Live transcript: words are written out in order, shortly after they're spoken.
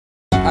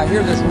I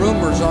hear there's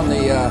rumors on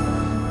the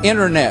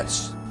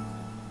internets.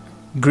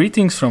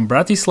 Greetings from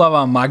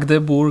Bratislava,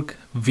 Magdeburg,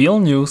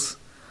 Vilnius,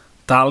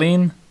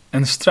 Tallinn,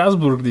 and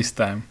Strasbourg this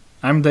time.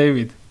 I'm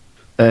David.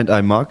 And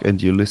I'm Mark, and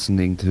you're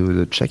listening to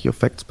the Check Your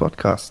Facts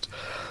podcast.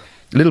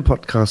 A little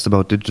podcast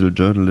about digital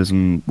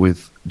journalism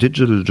with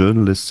digital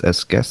journalists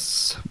as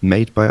guests,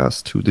 made by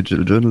us, two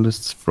digital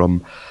journalists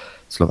from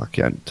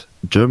Slovakia and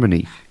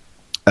Germany.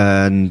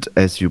 And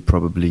as you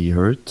probably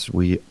heard,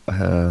 we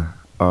are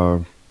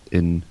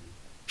in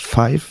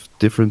 5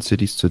 different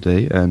cities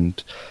today,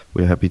 and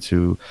we're happy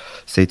to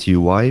say to you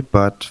why.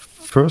 But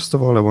first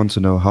of all, I want to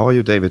know, how are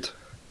you, David?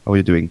 How are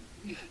you doing?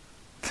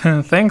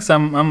 Thanks,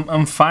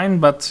 I'm fine,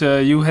 but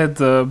you had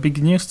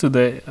big news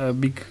today, a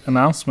big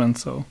announcement,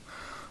 so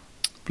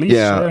please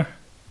share.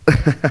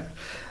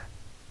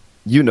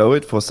 You know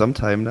it for some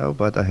time now,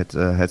 but I had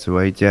to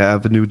wait. Yeah, I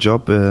have a new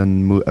job,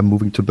 and I'm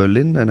moving to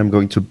Berlin, and I'm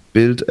going to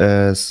build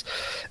as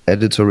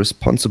editor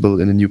responsible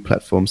in a new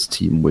platforms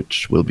team,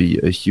 which will be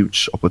a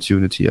huge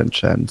opportunity and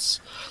chance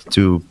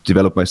to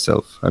develop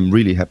myself. I'm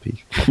really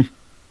happy.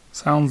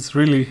 Sounds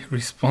really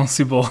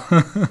responsible.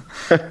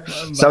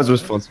 Sounds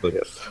responsible,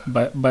 yes.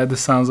 By the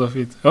sounds of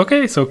it.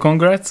 Okay, so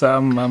congrats.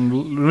 I'm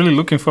really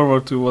looking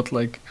forward to what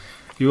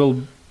you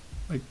will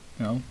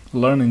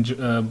learn in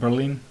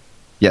Berlin.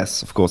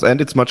 Yes, of course,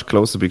 and it's much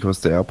closer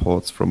because the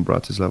airports from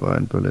Bratislava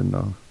and Berlin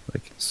are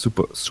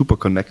super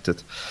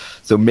connected.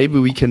 So maybe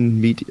we can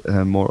meet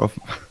more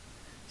often.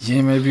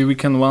 Yeah, maybe we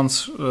can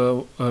once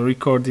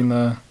record in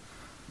a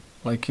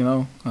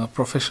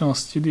professional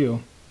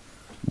studio.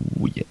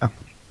 Yeah.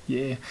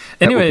 Yeah.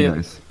 Anyway,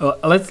 nice.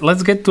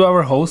 Let's get to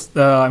our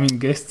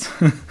guests,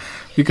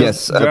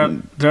 because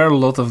there are a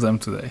lot of them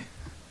today.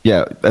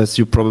 Yeah, as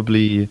you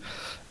probably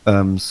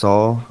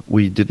saw,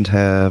 we didn't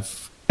have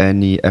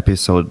any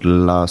episode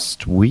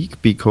last week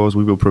because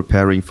we were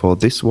preparing for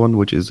this one,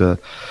 which is a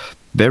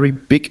very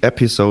big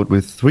episode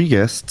with 3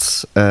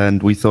 guests,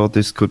 and we thought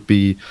this could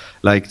be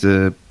like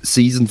the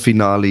season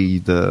finale,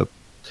 the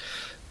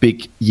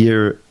big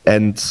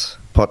year-end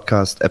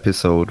podcast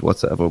episode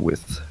whatsoever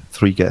with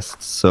 3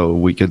 guests, so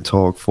we can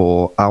talk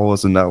for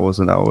hours and hours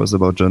and hours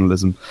about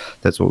journalism.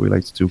 That's what we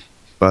like to do.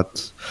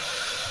 But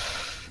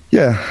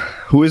yeah,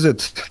 who is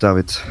it,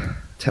 David?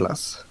 Tell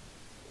us.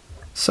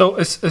 So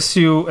as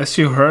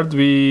you heard,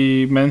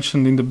 we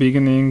mentioned in the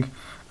beginning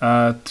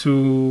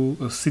 2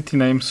 city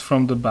names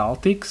from the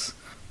Baltics,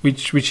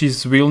 which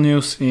is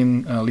Vilnius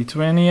in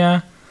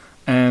Lithuania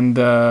and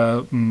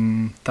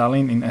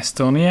Tallinn in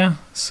Estonia.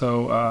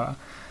 So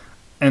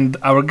and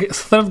our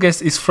third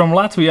guest is from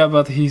Latvia,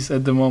 but he's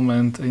at the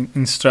moment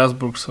in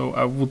Strasbourg. So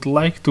I would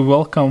like to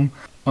welcome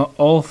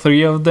all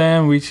 3 of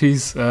them, which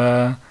is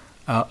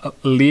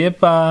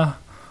Liepa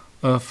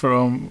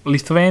from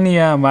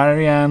Lithuania,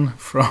 Marian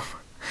from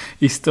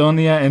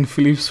Estonia, and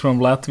Philips from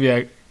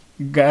Latvia.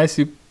 Guys,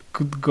 you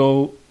could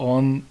go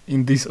on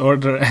in this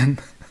order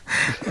and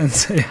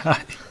say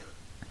hi.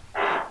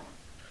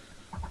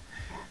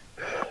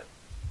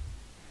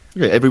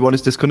 Yeah, everyone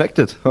is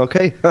disconnected.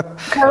 Okay.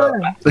 Hello.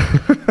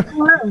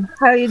 Hello.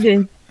 How are you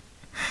doing?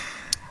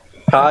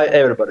 Hi,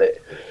 everybody.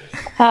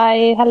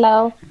 Hi.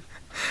 Hello.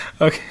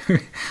 Okay,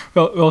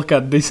 we'll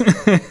cut this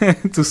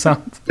to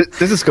sound.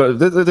 That's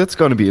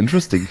going to be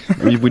interesting.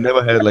 We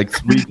never had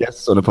 3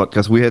 guests on a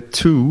podcast. We had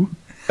 2.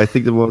 I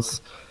think it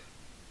was,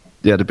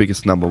 the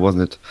biggest number,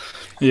 wasn't it?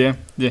 Yeah.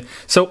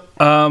 So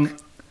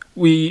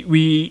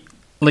we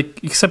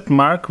except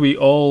Mark, we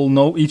all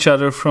know each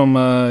other from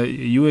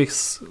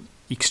UX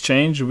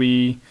exchange.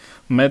 We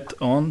met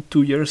on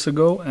 2 years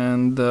ago,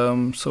 and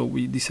so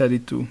we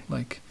decided to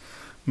make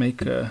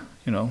a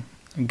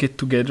get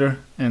together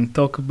and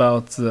talk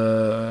about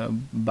the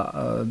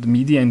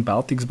media in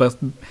Baltics. But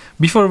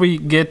before we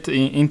get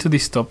into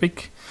this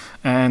topic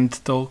and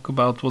talk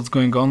about what's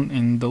going on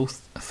in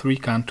those 3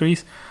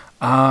 countries,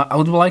 I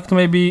would like to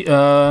maybe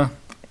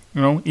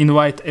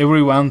invite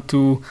everyone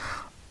to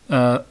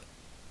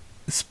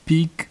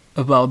speak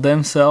about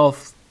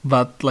themselves.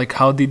 But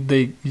how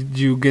did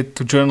you get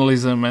to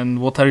journalism, and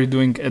what are you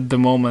doing at the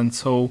moment?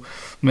 So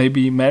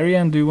maybe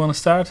Marian, do you want to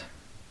start?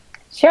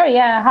 Sure,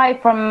 yeah. Hi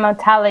from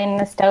Tallinn,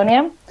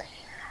 Estonia.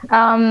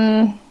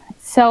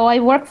 So I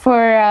work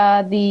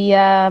for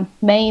the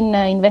main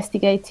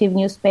investigative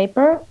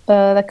newspaper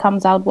that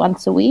comes out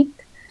once a week.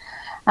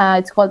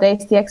 It's called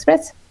Eesti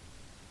Ekspress.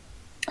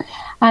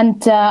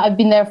 And I've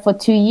been there for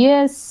 2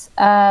 years.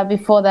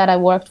 Before that, I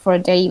worked for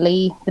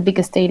the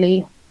biggest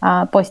daily,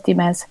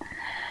 Postimees.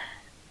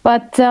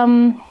 But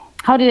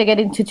how did I get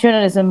into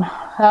journalism?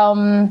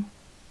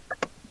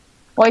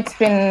 It's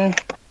been...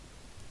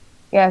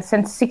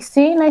 since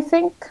 16, I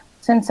think,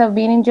 since I've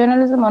been in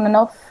journalism on and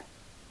off.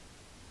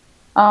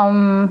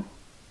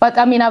 But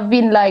I mean, I've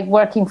been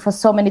working for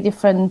so many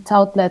different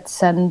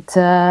outlets and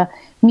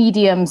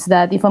mediums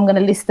that if I'm going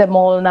to list them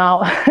all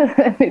now,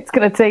 it's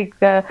going to take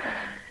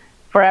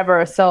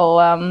forever. So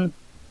I'll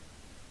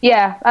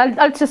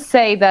just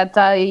say that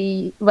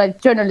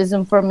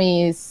journalism for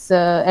me is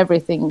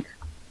everything.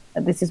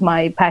 This is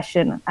my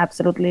passion,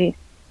 absolutely.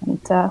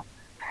 And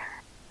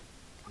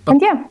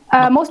And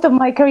most of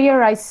my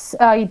career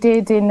I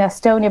did in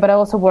Estonia, but I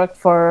also worked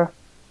for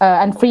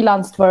and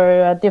freelanced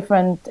for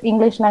different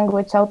English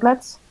language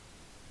outlets.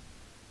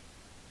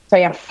 So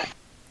yeah.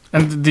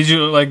 And did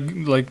you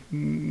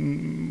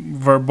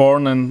were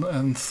born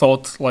and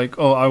thought like,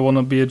 oh, I want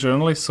to be a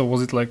journalist? So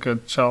was it like a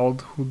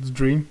childhood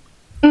dream?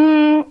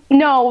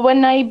 No,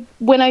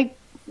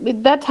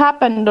 that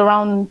happened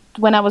around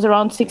when I was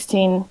around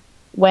 16,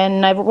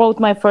 when I wrote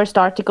my first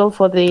article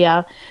for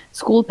the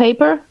school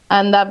paper,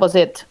 and that was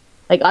it.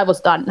 Like, I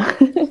was done.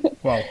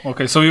 Wow.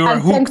 Okay, so you were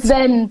and hooked. Since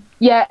then,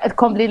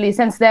 completely.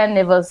 Since then,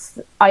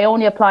 I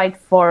only applied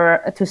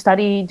to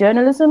study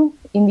journalism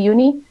in the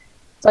uni.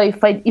 So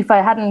if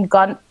I hadn't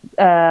gotten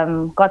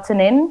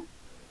in,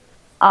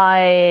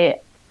 I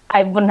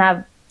wouldn't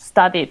have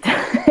studied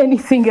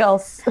anything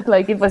else.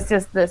 Like, it was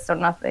just this or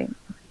nothing.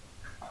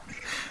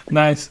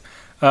 Nice.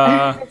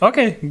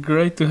 Okay,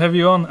 great to have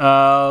you on.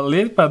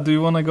 Lirpa, do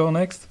you want to go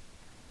next?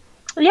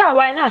 Yeah,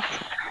 why not?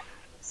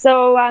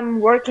 So I'm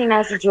working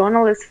as a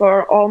journalist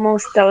for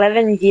almost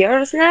 11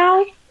 years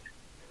now.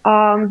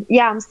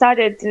 I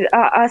started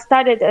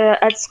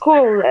at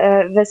school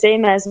the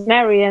same as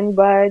Marian,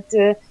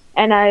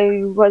 and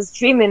I was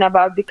dreaming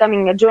about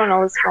becoming a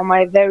journalist from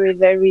my very,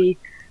 very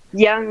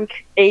young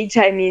age.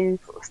 I mean,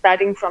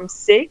 starting from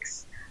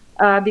 6.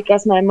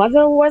 Because my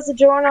mother was a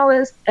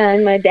journalist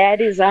and my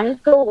daddy's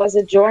uncle was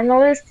a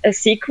journalist, a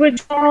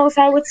secret journalist,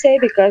 I would say,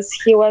 because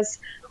he was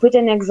put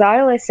in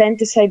exile and sent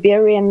to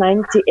Siberia in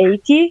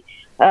 1980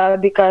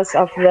 because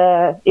of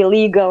the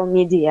illegal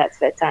media at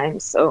that time.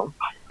 So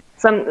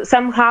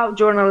somehow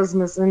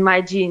journalism is in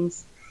my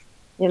genes,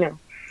 you know.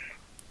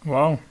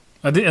 Wow.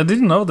 I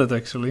didn't know that,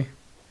 actually.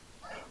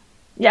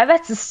 Yeah,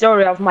 that's the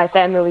story of my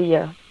family,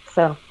 yeah.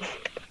 So.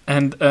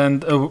 And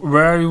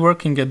where are you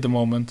working at the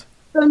moment?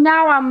 So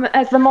now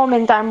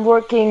I'm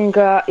working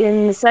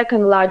in the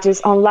second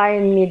largest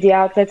online media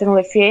outlet in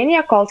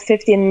Lithuania called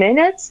 15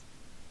 Minutes,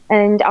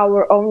 and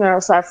our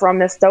owners are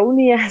from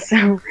Estonia.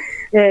 So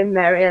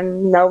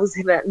Marian knows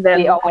them.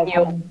 We own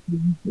you.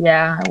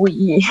 Yeah,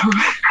 we.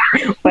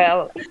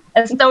 Well,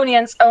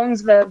 Estonians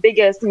owns the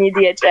biggest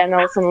media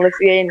channels in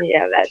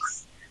Lithuania.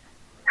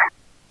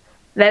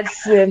 That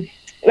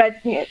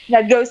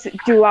goes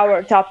to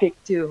our topic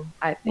too,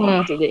 I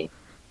think, today.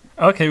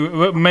 Okay,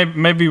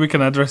 maybe we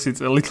can address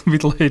it a little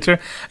bit later.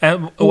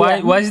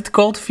 Why is it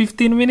called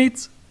 15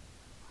 Minutes?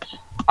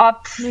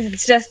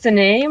 It's just a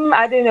name.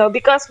 I don't know,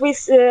 because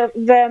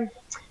the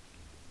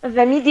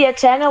media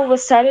channel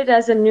was started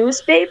as a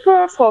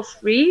newspaper for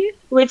free,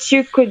 which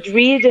you could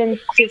read in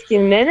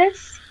 15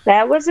 minutes.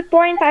 That was the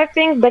point, I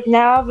think. But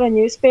now the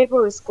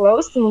newspaper is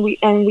closed,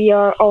 and we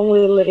are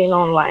only living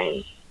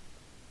online.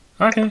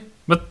 Okay,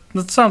 but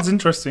that sounds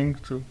interesting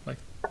to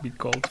be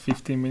called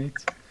 15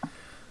 Minutes.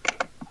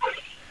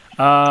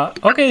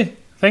 Okay,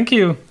 thank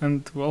you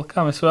and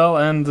welcome as well.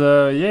 And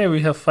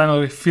we have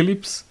finally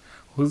Philips,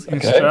 who's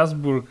in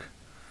Strasbourg.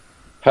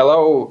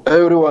 Hello,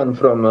 everyone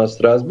from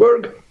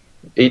Strasbourg.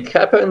 It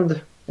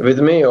happened with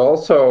me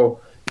also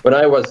when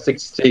I was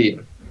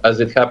 16, as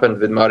it happened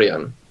with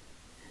Marian.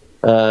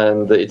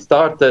 And it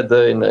started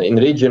in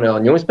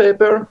regional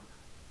newspaper.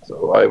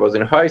 So I was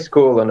in high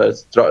school and I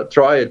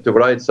tried to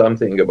write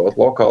something about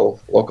local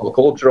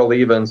cultural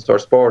events or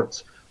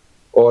sports,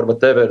 or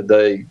whatever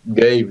they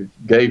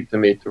gave to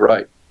me to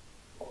write.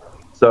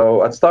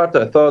 So at start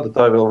I thought that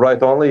I will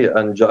write only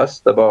and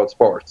just about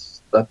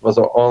sports. That was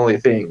the only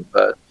thing.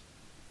 But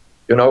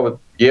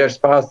years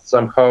passed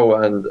somehow,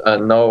 and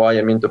now I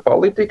am into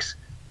politics.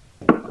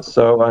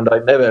 So and I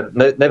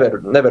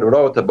never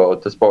wrote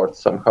about the sports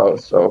somehow.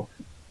 So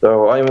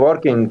I'm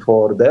working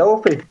for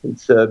Delfi.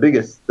 It's the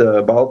biggest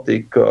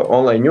Baltic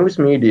online news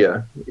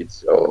media.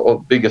 It's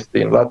biggest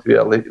in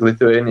Latvia,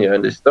 Lithuania,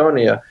 and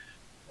Estonia.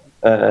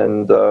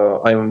 And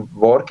I'm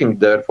working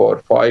there for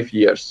 5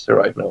 years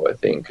right now, I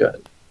think.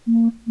 And,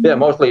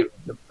 mostly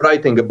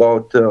writing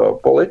about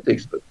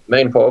politics, but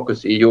main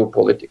focus EU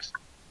politics.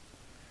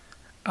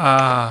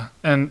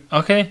 And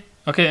okay,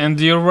 and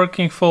you're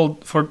working for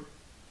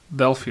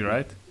Delfi,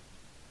 right?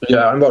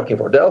 Yeah, I'm working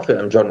for Delfi.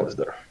 I'm a journalist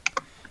there.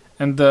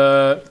 And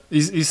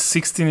is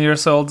 16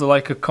 years old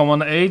like a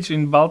common age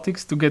in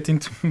Baltics to get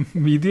into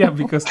media?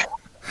 Because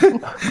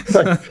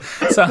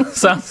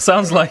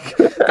sounds like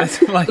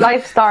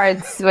life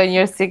starts when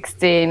you're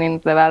 16 in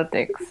the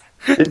Baltics.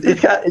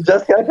 It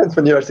just happens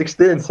when you're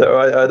 16, so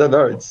I don't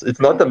know. It's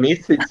not a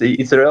myth.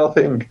 It's a real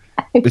thing.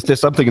 Is there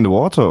something in the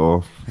water,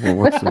 or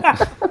what's it?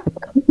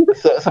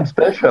 Some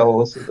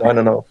special. I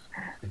don't know.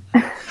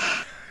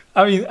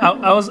 I mean,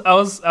 I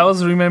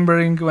was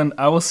remembering when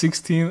I was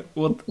 16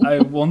 what I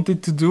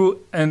wanted to do,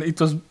 and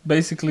it was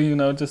basically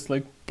just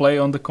like play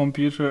on the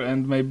computer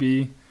and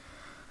maybe.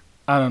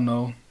 I don't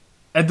know.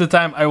 At the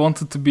time, I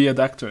wanted to be a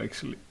doctor,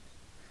 actually.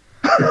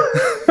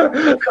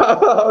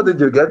 How did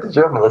you get to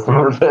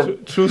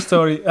journalism? True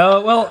story.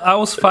 Well, I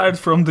was fired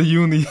from the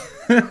uni.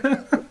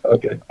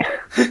 Okay.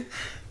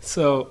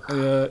 So,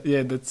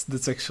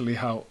 that's actually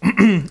how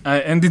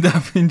I ended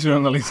up in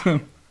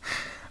journalism.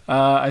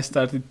 I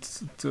started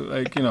to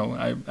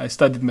I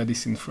studied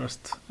medicine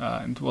first,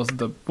 and was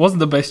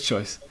the best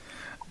choice.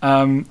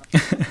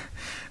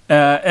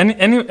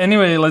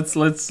 Anyway, let's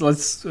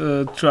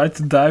try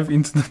to dive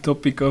into the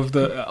topic of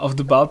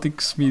the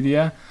Baltics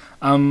media.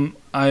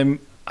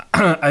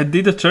 I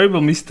did a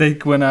terrible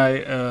mistake when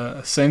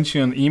I sent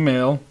you an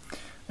email,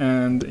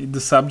 and in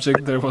the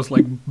subject there was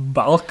like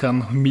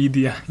Balkan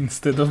media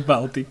instead of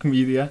Baltic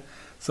media.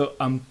 So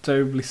I'm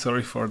terribly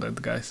sorry for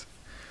that, guys.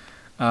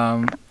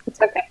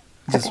 It's okay.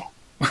 Just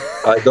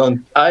I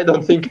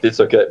don't think it's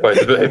okay, by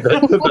the way,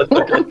 but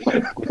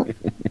okay.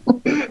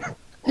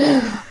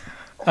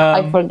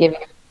 I forgive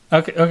you.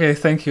 Okay,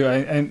 thank you.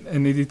 I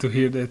needed to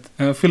hear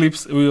that.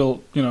 Phillips,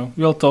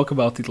 we'll talk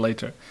about it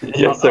later.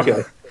 Yes,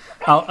 okay.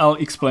 I'll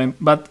explain.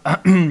 But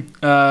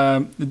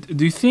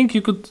do you think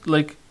you could,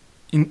 like,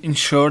 in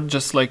short,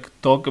 just like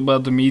talk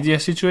about the media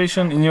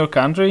situation in your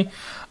country?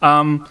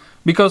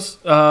 Because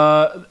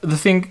the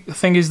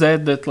thing is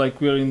that like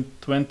we're in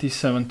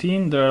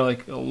 2017, there are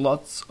like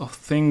lots of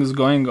things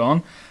going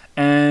on,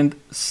 and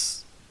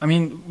I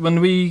mean,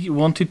 when we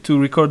wanted to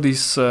record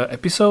this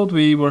episode,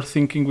 we were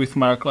thinking with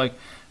Mark like,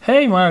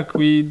 hey Mark,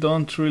 we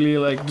don't really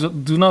like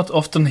do not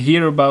often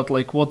hear about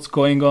like what's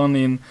going on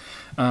in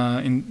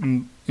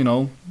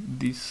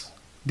these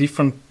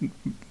different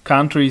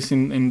countries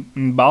in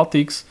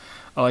Baltics,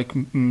 like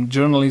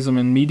journalism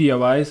and media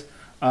wise.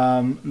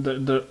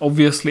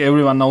 Obviously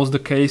everyone knows the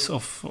case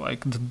of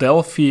like the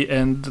Delphi,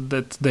 and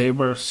that they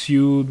were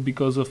sued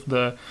because of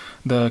the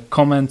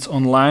comments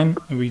online,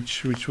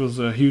 which was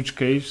a huge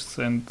case,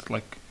 and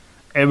like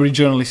every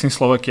journalist in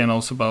Slovakia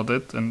knows about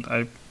it, and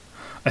I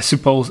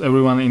suppose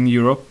everyone in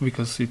Europe,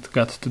 because it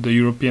got to the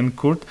European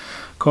court.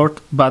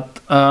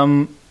 But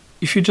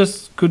if you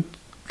just could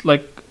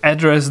like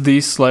address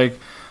this, like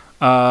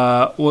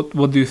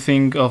what do you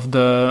think of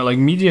the like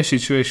media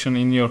situation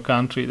in your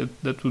country?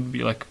 That would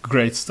be like a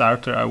great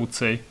starter, I would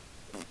say.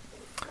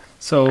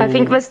 So I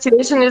think the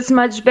situation is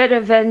much better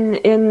than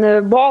in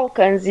the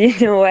Balkans.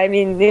 I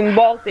mean, in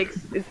Baltics,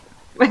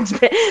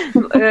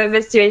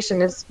 the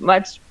situation is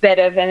much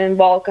better than in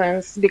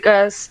Balkans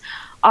because,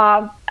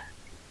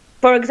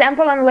 for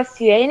example, in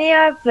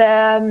Lithuania,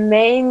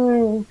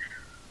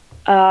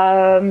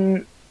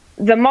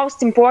 the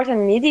most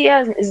important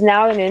media is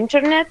now on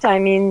internet. I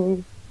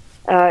mean,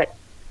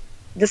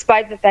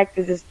 despite the fact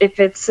that if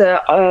it's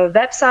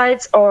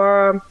websites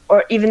or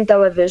even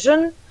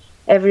television,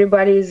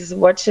 everybody is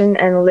watching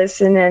and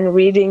listening and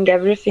reading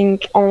everything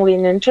only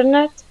on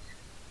internet.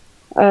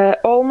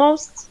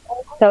 Almost.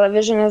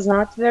 Television is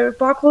not very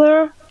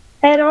popular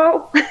at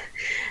all.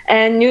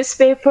 And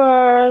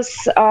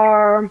newspapers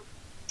are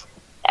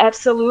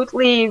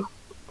absolutely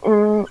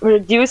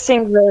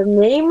reducing the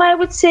name, I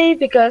would say,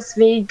 because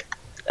they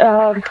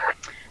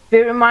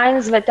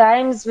reminds the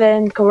times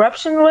when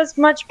corruption was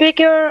much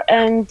bigger,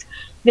 and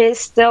they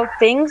still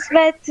thinks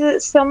that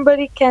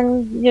somebody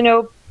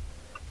can,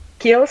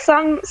 kill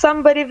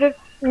somebody with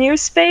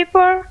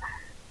newspaper,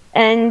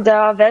 and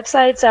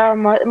websites are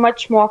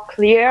much more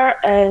clear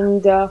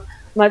and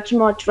much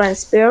more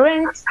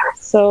transparent.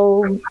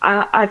 So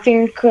I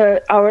think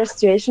our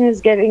situation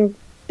is getting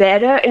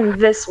better in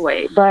this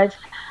way, but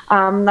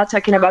I'm not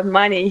talking about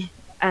money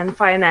and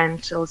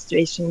financial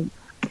situation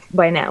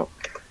by now.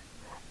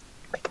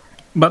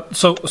 But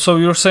so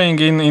you're saying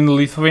in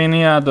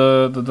Lithuania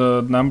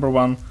the number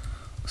one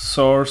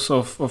source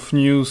of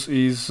news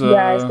is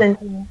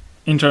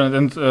internet,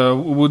 and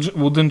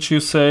wouldn't you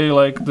say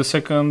like the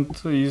second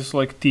is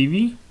like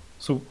TV?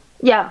 So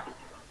yeah,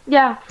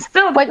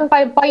 still. But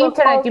by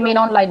internet you mean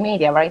online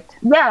media, right?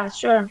 Yeah,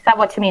 sure. Is that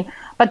what you mean?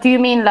 But do you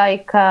mean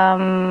like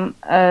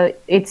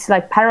it's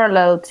like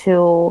parallel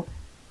to,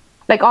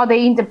 like, are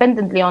they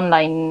independently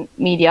online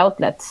media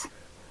outlets,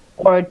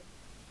 or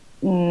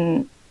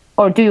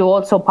do you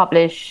also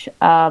publish,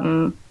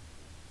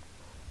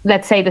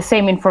 let's say, the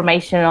same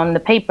information on the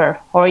paper,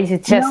 or is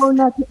it just... No,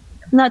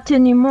 not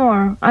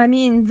anymore. I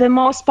mean, the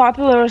most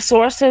popular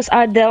sources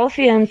are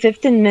Delphi and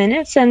 15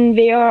 Minutes, and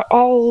they are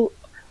all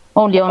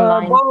only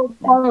online.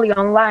 Only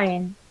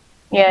online.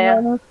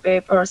 Yeah. No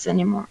newspapers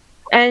anymore.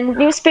 And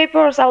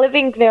newspapers are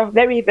living their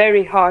very,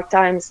 very hard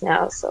times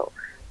now. So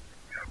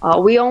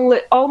we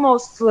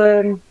almost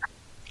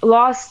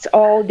lost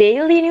all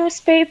daily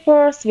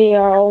newspapers. We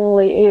are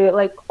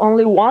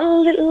only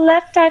one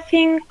left, I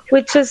think,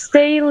 which is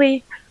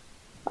daily.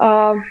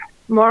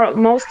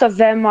 Most of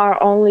them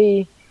are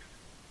only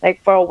like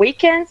for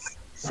weekends.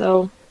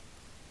 So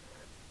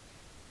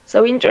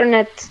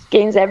internet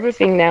gains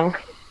everything now.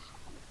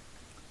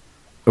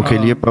 Okay,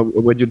 Leah,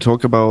 when you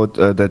talk about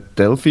that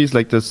Delphi is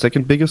like the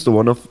second biggest or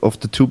one of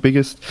the two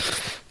biggest,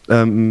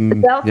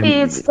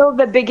 Delphi is still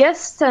the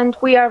biggest, and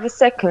we are the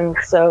second.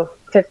 So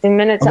 15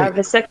 Minutes are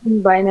the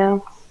second by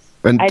now.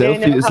 And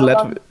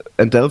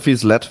Delphi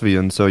is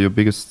Latvian, so your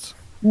biggest.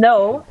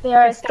 No, they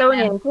are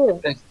Estonian too.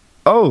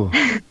 Oh.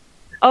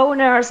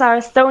 Owners are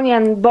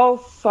Estonian,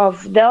 both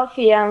of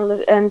Delphi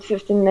and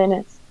 15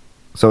 Minutes.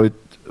 So it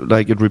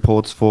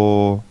reports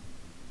for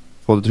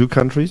the two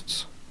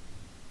countries.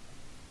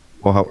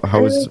 or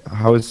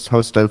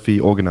how's Delphi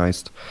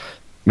organized?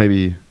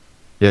 Maybe,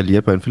 yeah,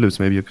 Liepa and Philips,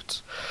 maybe you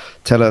could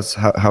tell us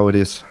how it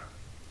is.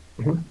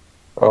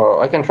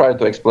 I can try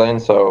to explain.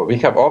 So we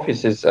have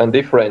offices and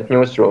different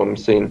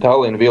newsrooms in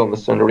Tallinn,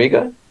 Vilnius, and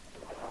Riga,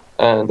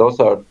 and those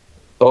are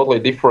totally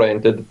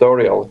different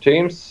editorial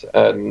teams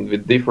and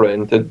with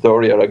different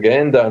editorial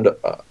agenda and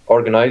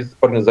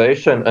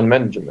organization and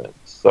management.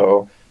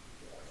 So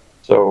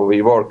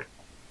we work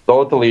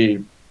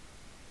totally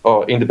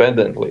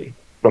independently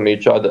from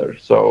each other.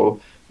 So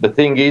the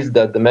thing is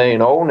that the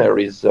main owner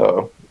sits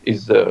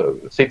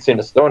in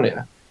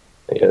Estonia.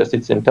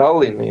 Sits in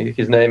Tallinn.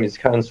 His name is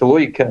Hans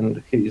Luik,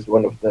 and he's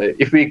one of the,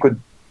 if we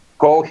could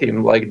call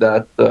him like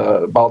that,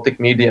 Baltic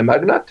media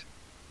magnate.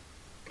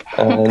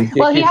 And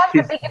well, he has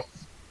the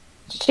biggest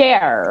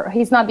share.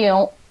 He's not the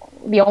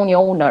only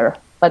owner,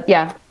 but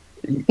yeah,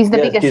 he's the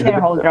biggest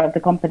shareholder of the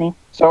company.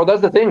 So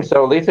that's the thing.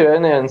 So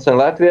Lithuanians and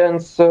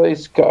Latvians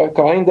is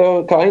kind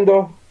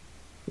of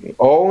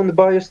owned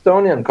by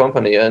Estonian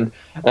company, and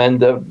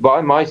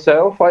by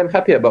myself, I'm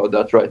happy about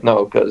that right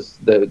now, because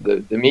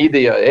the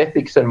media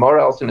ethics and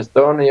morals in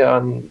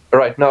Estonia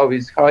right now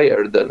is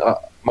higher than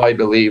my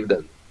belief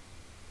than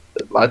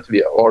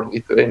Latvia or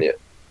Lithuania.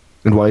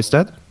 And why is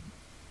that?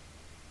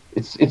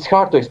 It's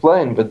hard to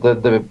explain, but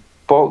the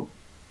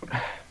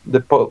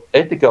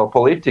ethical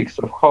politics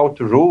of how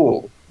to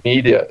rule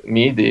media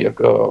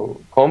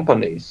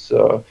companies,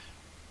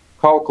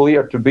 how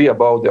clear to be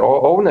about the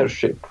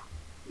ownership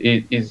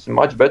is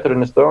much better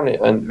in Estonia,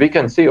 and we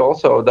can see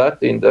also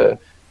that in the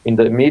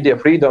media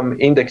freedom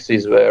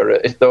indexes, where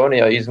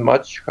Estonia is in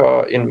much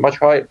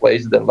higher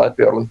place than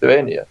Latvia or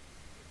Lithuania.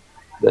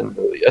 Then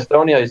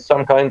Estonia is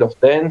some kind of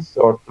 10th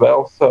or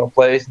 12th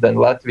place, then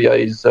Latvia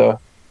is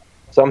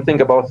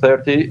something about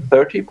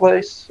 30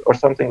 place or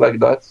something like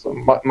that, so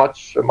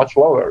much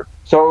lower.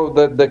 So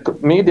the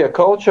media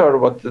culture,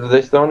 what the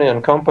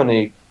Estonian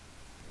company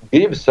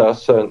gives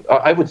us,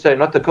 I would say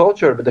not the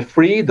culture, but the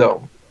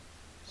freedom,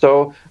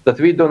 so that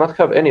we do not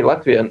have any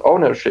Latvian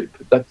ownership,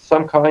 that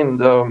some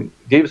kind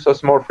gives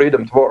us more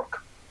freedom to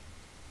work.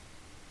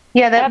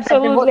 Yeah,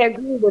 absolutely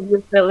agree with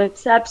you,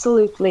 Philips.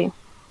 Absolutely.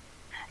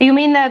 You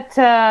mean that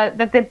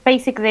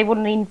basically they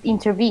wouldn't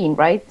intervene,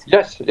 right?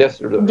 Yes.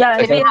 Yeah,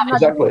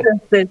 exactly.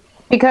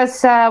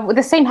 Because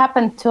the same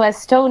happened to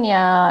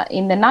Estonia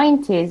in the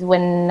 90s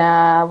when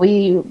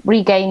we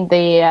regained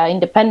the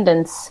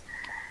independence.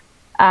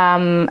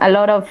 A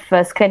lot of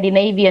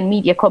Scandinavian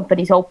media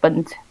companies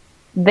opened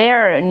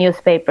their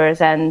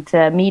newspapers and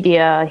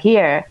media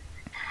here,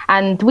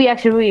 and we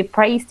actually really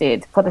praised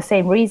it for the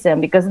same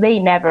reason, because they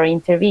never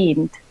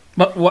intervened.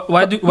 But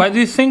why do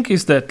you think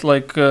is that?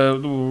 Like,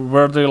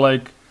 were they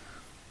like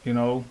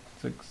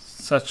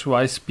such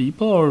wise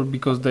people, or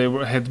because they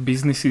had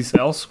businesses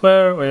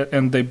elsewhere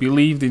and they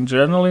believed in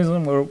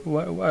journalism, or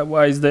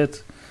why is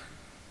that?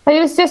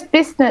 It was just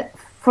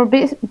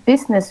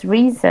business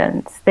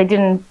reasons. They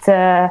didn't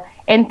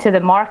enter the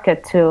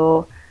market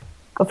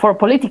for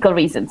political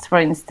reasons, for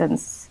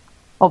instance.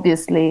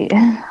 Obviously,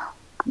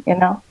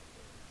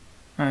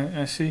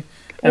 I see.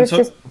 It was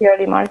just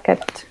purely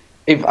market.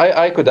 If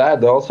I could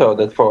add also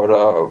that for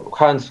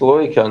Hans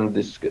Luik and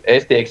this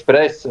Eesti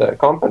Express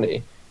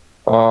company,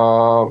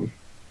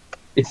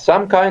 it's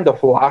some kind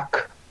of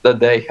luck that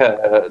they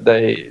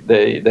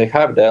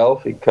have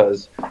Delphi,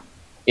 because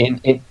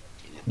in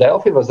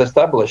Delphi was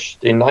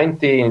established in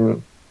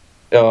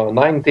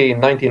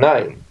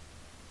 1999,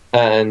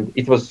 and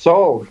it was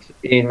sold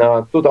in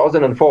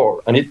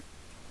 2004, and in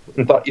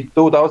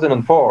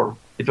 2004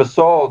 it was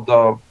sold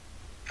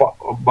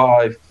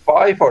by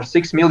 5 or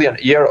 6 million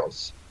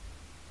euros.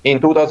 In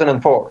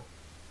 2004,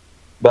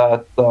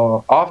 but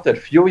after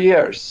few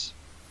years,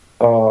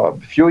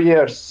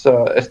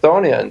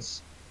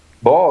 Estonians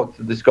bought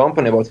this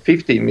company about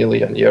 54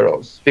 million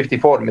euros.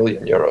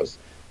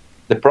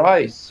 The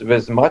price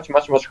was much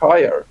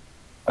higher,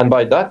 and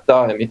by that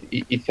time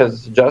it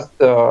has just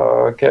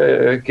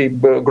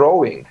keep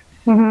growing.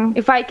 Mm-hmm.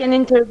 If I can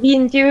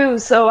intervene too,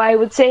 so I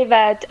would say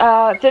that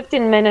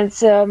 15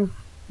 Minutes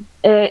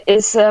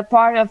is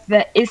part of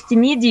the Eesti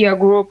Media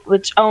Group,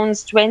 which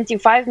owns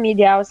 25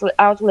 media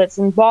outlets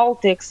in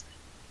Baltics.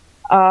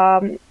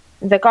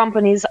 The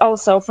company is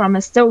also from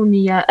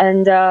Estonia,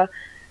 and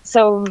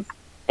so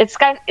it's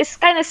kind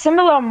of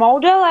similar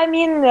model. I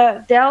mean,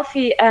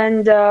 Delphi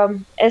and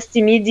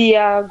Eesti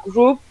Media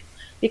Group,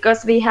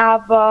 because we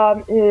have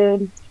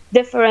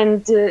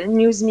different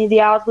news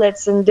media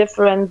outlets in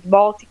different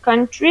Baltic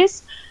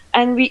countries,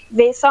 and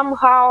they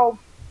somehow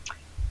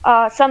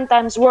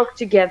sometimes work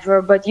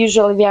together, but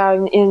usually we are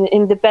in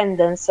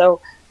independent. So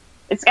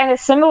it's kind of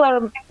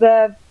similar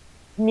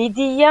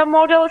media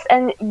models,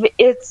 and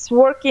it's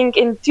working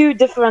in two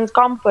different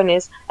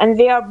companies, and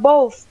they are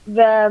both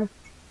the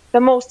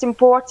most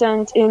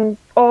important in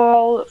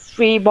all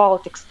three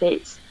Baltic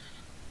states.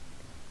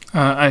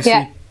 I see.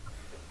 Yeah.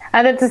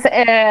 And at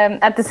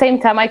the same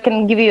time, I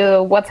can give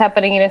you what's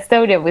happening in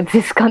Estonia with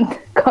these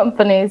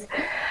companies.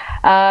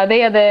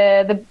 They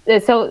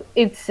are so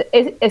it's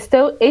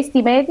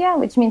Eesti Media,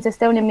 which means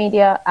Estonian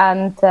Media,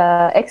 and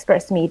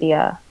Express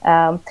Media.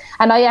 And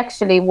I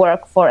actually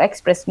work for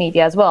Express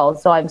Media as well,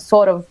 so I'm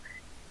sort of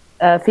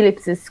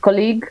Philips's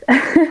colleague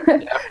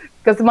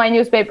because my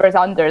newspaper is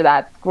under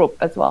that group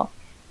as well.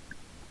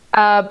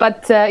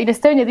 But in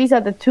Estonia, these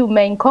are the two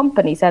main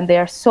companies, and they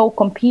are so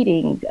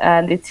competing,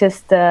 and it's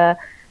just.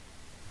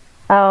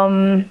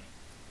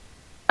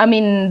 I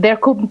mean, they're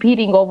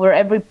competing over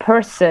every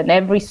person,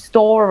 every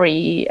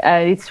story.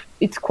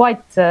 It's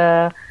quite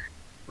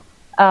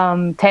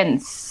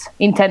intense.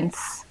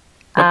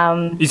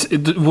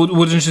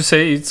 Wouldn't you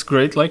say it's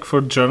great, like for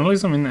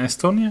journalism in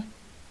Estonia,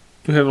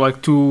 to have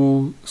like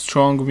two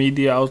strong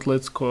media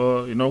outlets,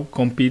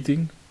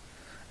 competing,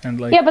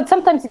 and like? Yeah, but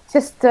sometimes it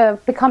just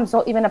becomes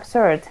even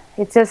absurd.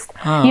 It's just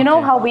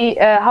know how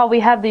we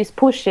have these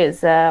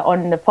pushes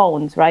on the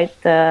phones, right?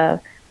 When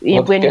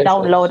you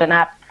download an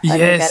app.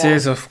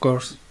 Yes, of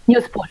course.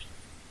 News push.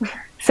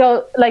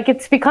 So, like,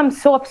 it's become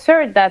so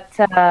absurd that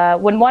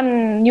when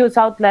one news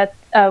outlet,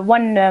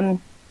 one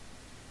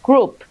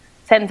group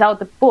sends out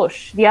a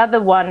push, the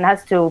other one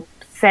has to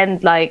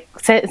send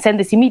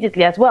this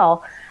immediately as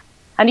well.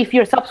 And if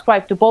you're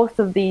subscribed to both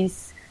of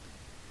these,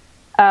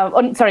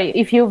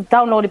 if you've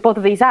downloaded both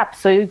of these apps,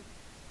 so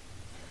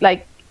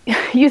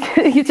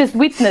you just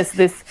witness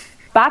this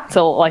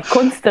battle like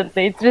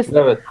constantly. It's just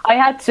I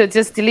had to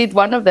just delete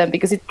one of them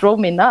because it drove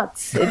me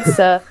nuts. It's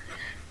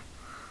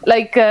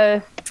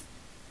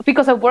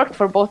because I worked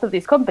for both of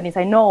these companies,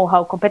 I know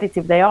how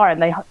competitive they are,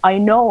 and I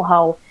know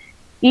how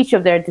each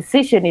of their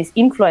decision is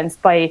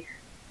influenced by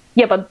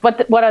but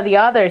what are the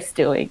others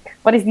doing?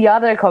 What is the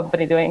other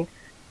company doing?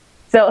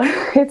 So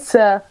it's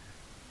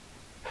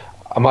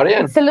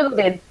Marianne, it's a little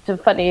bit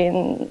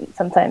funny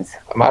sometimes.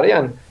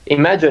 Marianne,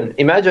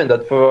 imagine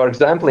that, for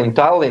example, in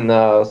Tallinn,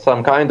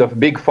 some kind of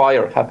big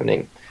fire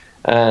happening,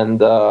 and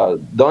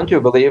don't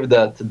you believe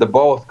that the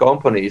both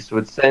companies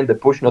would send the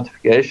push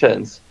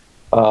notifications,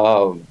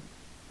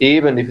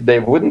 even if they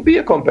wouldn't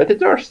be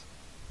competitors?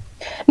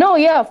 No,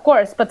 yeah, of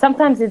course, but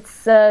sometimes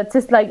it's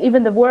just like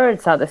even the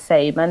words are the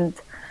same, and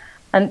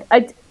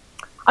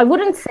I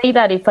wouldn't say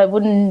that if I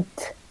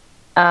wouldn't.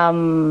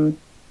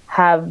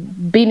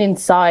 Have been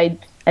inside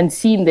and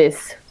seen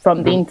this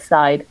from the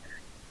inside,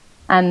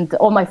 and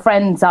all my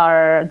friends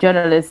are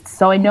journalists,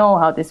 so I know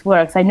how this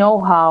works. I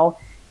know how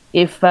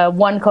if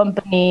one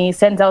company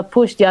sends out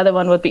push, the other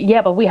one would be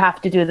but we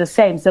have to do the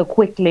same, so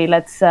quickly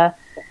let's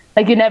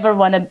you never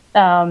want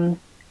to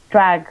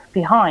drag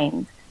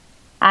behind.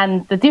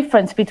 And the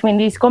difference between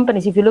these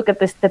companies, if you look at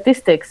the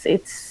statistics,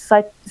 it's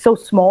like so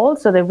small,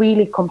 so they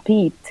really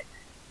compete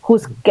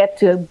who's get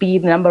to be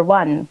the number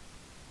one.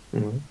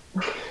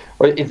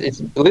 Well, it's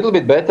a little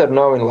bit better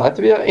now in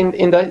Latvia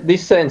in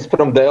this sense,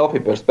 from Delphi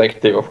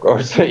perspective, of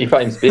course, if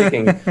I'm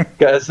speaking,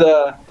 because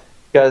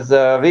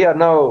we are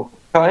now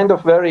kind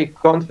of very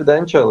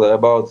confidential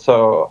about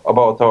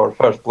our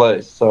first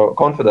place, so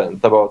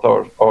confident about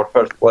our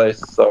first place.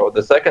 So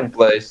the second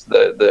place,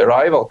 the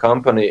rival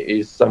company,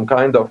 is some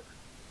kind of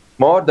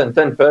more than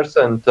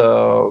 10%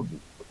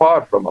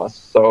 far from us.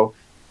 So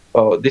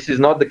this is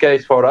not the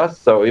case for us.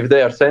 So if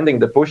they are sending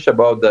the push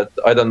about that,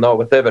 I don't know,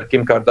 whatever,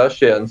 Kim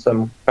Kardashian,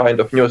 some kind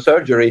of new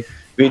surgery,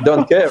 we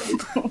don't care.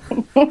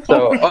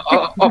 So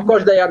of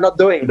course they are not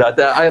doing that.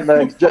 I'm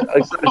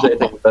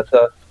exaggerating,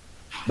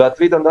 but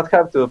we do not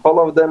have to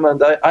follow them.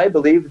 And I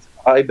believe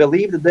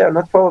that they are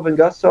not following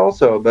us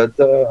also. But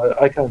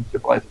I can't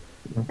reply to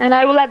that. And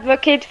I will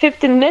advocate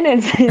 15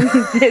 minutes in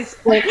this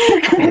way.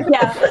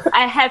 Yeah,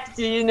 I have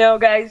to,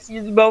 guys,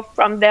 you're both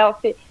from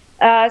Delphi.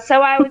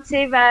 So I would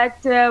say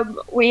that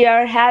we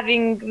are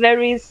having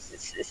very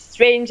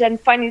strange and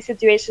funny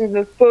situations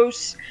with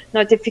push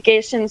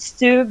notifications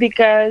too,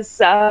 because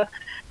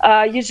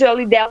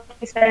usually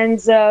Delphi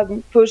sends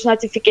push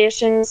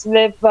notifications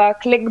with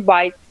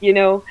clickbait,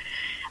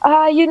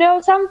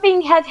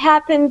 something had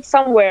happened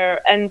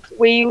somewhere, and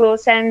we will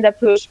send a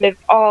push with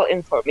all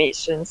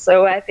information.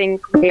 So I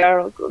think we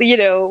are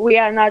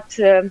not,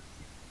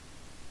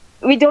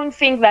 we don't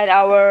think that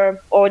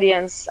our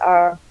audience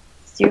are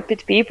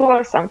stupid people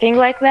or something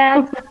like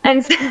that,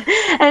 and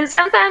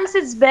sometimes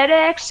it's better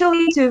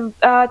actually to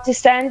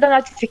send the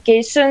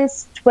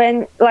notifications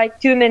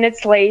 2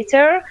 minutes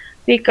later,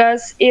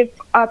 because if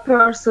a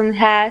person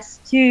has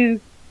two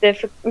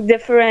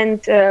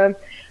different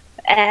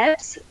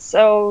apps,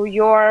 so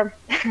your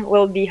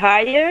will be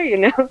higher,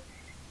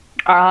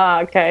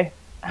 Okay.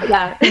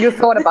 Yeah. You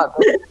thought about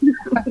this.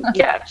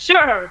 Yeah,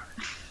 sure.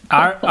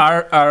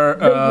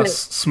 Are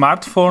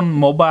smartphone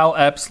mobile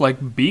apps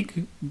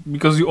big?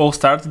 Because you all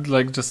started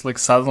just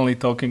suddenly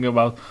talking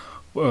about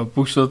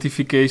push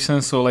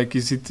notifications. So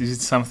is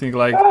it something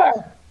like?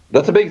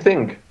 That's a big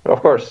thing,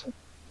 of course.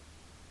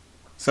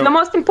 So the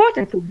most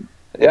important thing.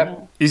 Yeah.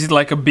 Is it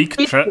like a big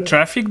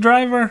traffic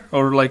driver,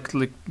 or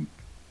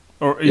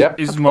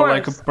is it more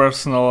like a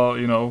personal,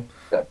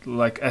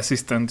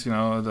 assistant?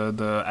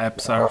 The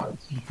apps are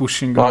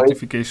pushing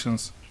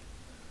notifications.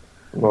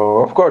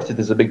 Well, of course, it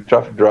is a big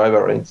traffic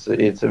driver.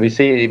 We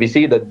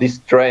see that this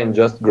trend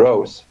just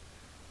grows.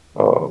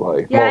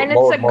 like Yeah, more, and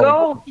more, it's a more.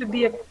 goal to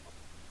be.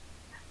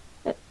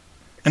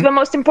 It's the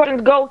most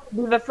important goal to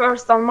be the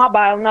first on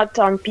mobile, not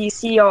on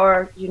PC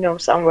or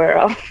somewhere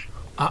else.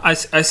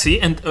 I see.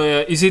 And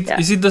is it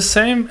Yeah. the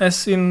same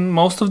as in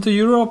most of the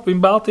Europe in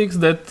Baltics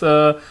that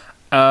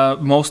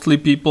mostly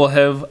people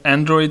have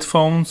Android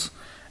phones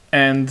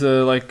and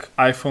like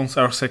iPhones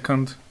are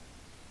second,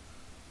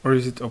 or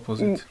is it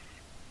opposite?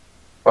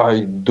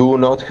 I do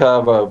not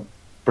have a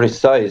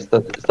precise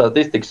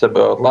statistics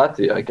about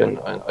Latvia.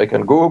 I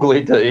can Google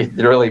it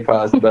really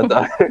fast, but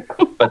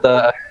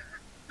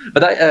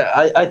but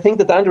I think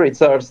that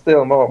Androids are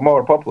still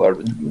more popular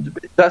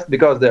just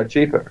because they're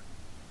cheaper.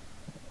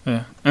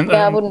 Yeah. And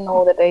Yeah, I wouldn't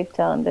know the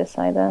data on this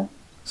either.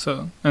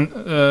 so and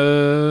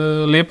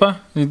Liepa,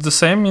 it's the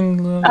same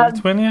in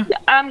Lithuania.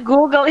 I'm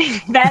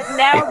googling that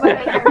now, but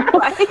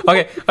I can't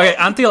find. Okay.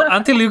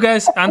 Until you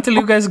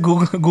guys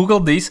Google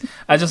this,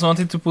 I just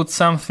wanted to put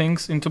some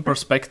things into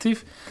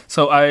perspective.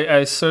 So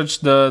I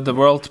searched the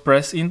World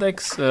Press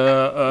Index,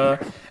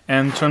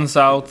 and turns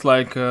out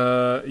like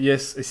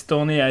yes,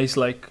 Estonia is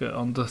like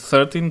on the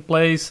 13th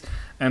place,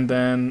 and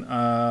then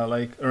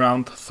like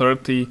around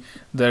 30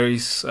 there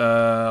is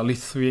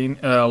Latvia,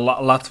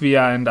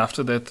 and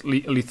after that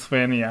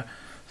Lithuania.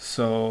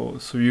 So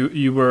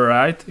you were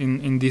right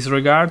in this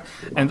regard,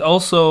 and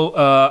also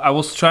I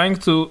was trying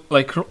to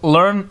like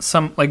learn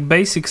some like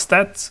basic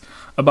stats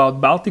about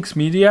Baltics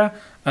media.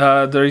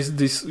 There is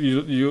this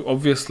you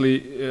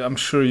obviously I'm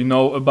sure you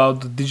know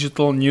about the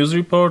digital news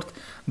report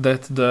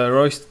that the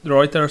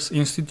Reuters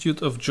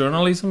Institute of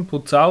Journalism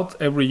puts out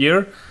every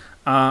year.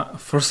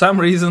 For some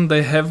reason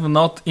they have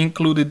not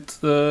included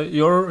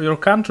your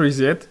countries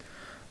yet.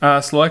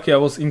 Slovakia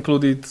was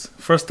included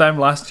first time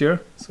last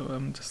year, so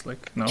I'm just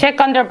like no. Check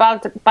under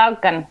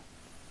Balkan.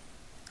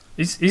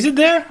 Is it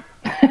there?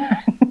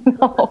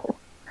 No,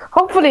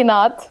 hopefully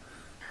not.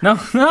 No.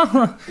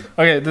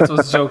 Okay, that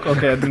was a joke.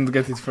 Okay, I didn't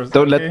get it first.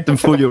 Don't okay. let them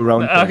fool you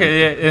around. Okay,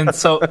 yeah, and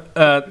so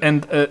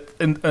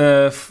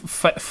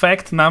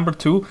fact number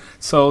 2.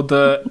 So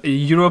the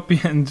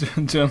European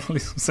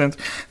Journalism Center.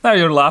 Now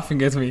you're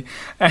laughing at me.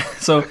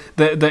 So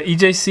the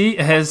EJC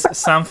has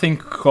something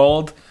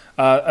called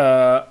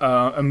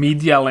a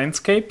media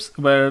landscapes,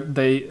 where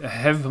they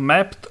have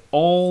mapped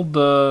all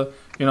the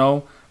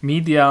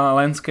media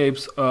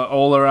landscapes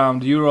all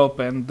around Europe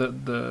and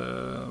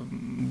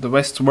the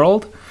West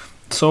world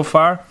so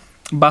far.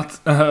 But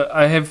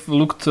I have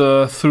looked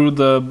through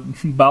the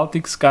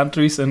Baltics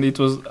countries, and it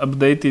was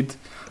updated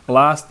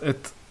last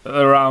at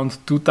around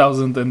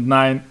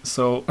 2009.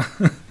 So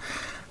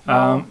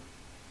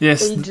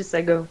yes, Ages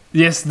ago.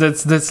 yes,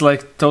 that's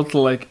like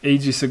total like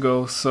ages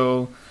ago.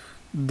 So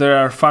there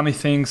are funny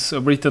things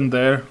written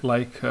there,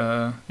 like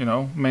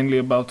mainly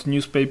about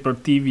newspaper,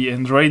 TV,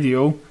 and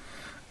radio,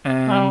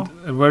 and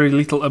very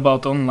little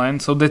about online.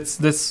 So that's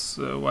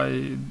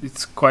why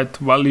it's quite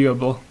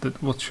valuable,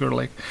 that what you're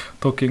like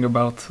talking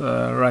about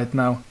right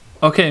now.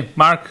 Okay,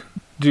 Mark,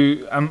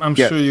 I'm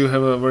Yes. sure you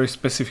have a very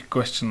specific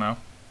question now.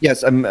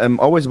 Yes, I'm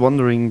always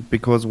wondering,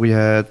 because we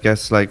had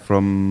guests like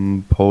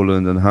from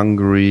Poland and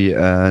Hungary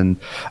and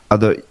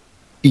other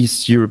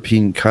East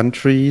European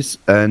countries,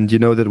 and you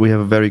know that we have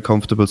a very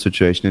comfortable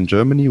situation in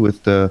Germany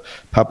with the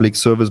public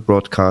service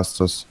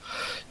broadcasters,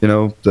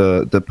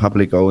 the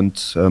public owned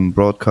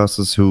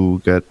broadcasters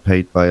who get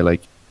paid by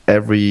like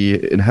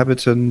every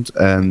inhabitant,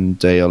 and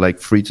they are like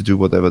free to do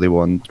whatever they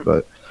want,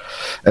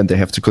 and they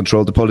have to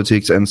control the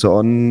politics and so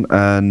on.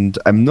 And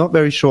I'm not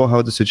very sure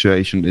how the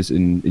situation is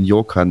in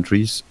your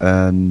countries,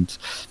 and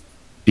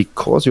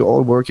because you're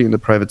all working in the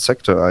private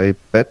sector, I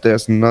bet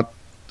there's not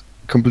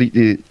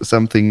completely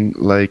something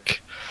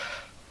like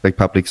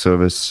public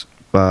service.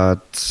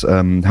 But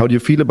how do you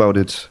feel about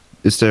it?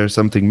 Is there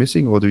something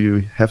missing, or do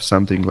you have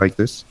something like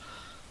this?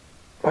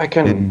 I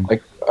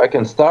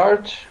can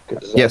start,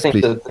 because Yes, I think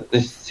please. that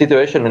the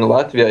situation in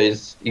Latvia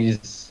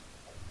is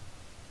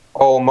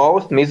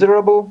almost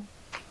miserable.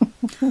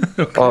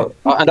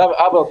 And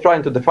I will try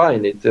to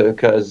define it,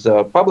 because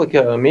public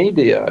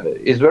media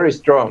is very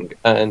strong,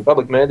 and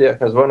public media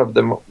has one of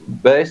the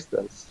best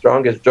and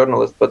strongest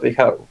journalists that we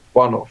have,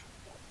 one of.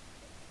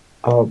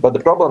 But the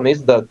problem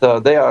is that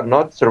they are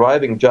not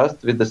surviving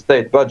just with the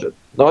state budget,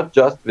 not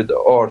just with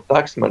our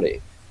tax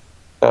money.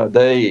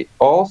 They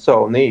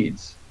also need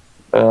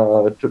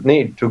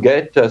to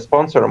get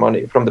sponsor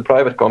money from the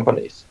private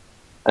companies.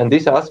 And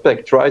this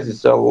aspect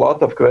raises a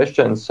lot of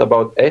questions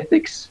about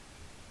ethics,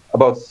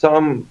 about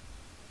some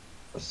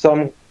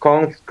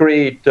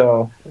concrete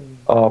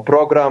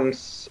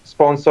programs,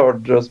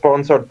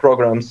 sponsored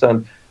programs,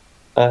 and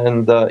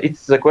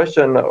it's a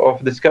question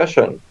of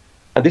discussion.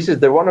 And this is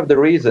one of the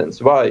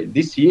reasons why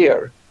this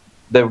year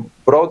the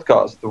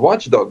broadcast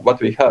watchdog, what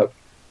we have,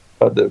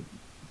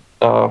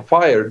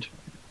 fired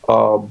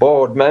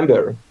board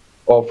member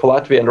of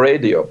Latvian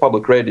radio,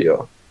 public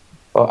radio,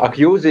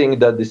 accusing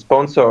that the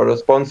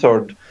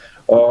sponsored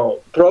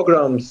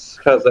programs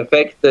has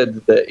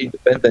affected the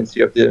independence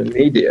of the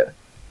media.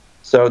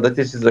 So that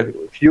this is a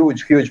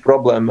huge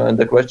problem and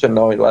the question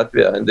now in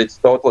Latvia, and it's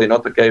totally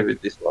not okay with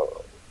this law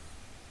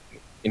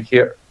in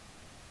here.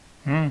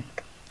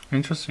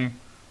 Interesting.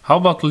 How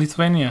about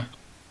Lithuania?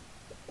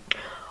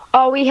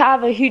 Oh, we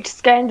have a huge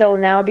scandal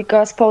now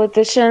because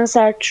politicians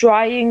are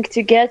trying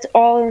to get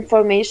all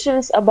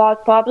informations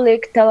about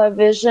public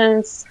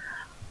television's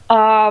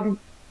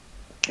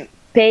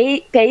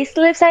pay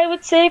slips, I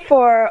would say,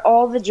 for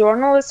all the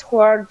journalists who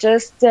are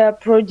just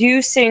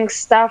producing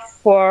stuff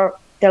for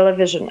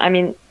television. I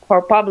mean,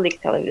 for public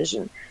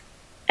television.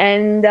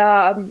 And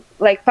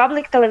like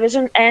public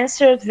television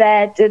answered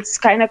that it's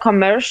kind of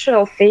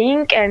commercial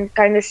thing and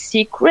kind of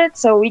secret,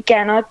 so we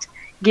cannot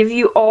give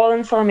you all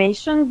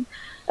information.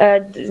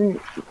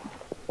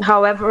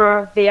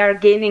 However, they are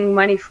gaining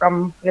money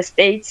from the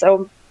state,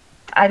 so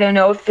I don't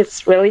know if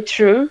it's really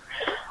true.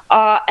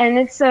 And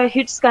it's a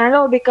huge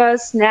scandal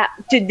because now,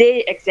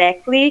 today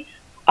exactly,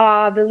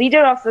 the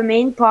leader of the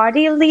main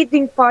party,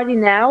 leading party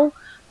now,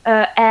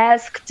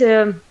 asked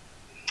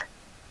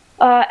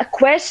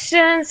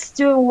questions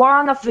to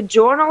one of the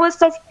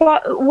journalists of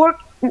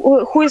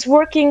who is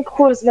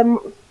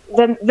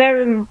the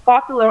very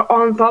popular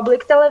on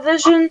public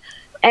television,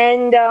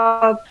 and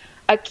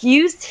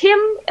accused him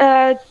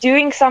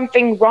doing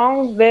something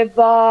wrong with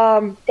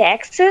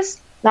taxes,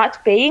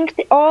 not paying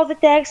all the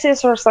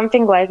taxes or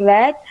something like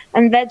that.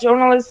 And that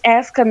journalist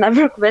asked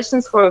another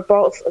questions for a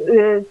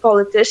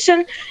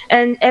politician,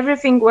 and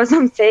everything was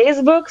on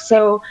Facebook.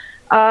 So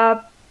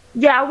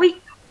yeah, we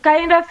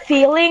kind of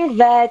feeling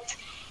that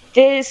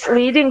this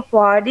leading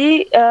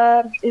party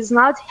is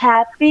not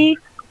happy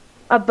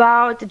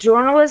about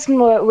journalism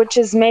which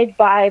is made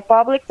by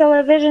public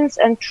televisions,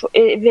 and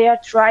they are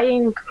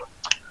trying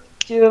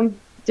to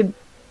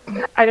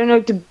I don't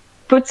know, to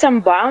put some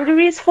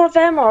boundaries for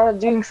them or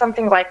doing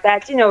something like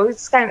that. You know,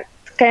 it's kind of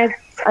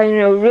I don't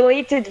know,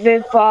 related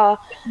with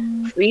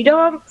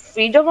freedom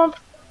of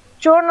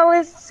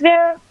journalists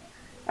there.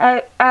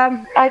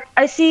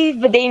 I see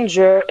the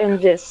danger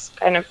in this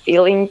kind of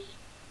feeling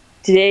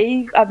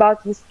today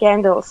about the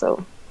scandal.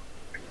 So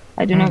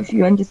I don't know if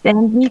you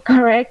understand me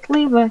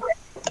correctly, but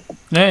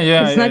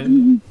it's not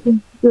easy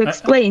to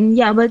explain.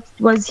 Yeah, but it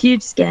was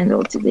huge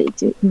scandal today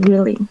too,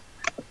 really.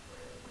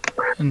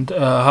 And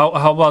how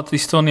about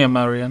Estonia,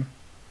 Marian?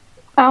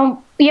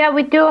 Yeah,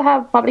 we do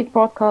have public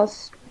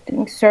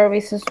broadcasting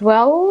service as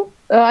well.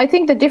 I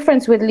think the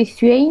difference with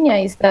Lithuania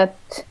is that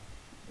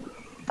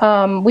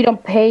we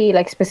don't pay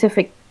like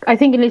specific. I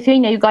think in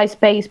Lithuania you guys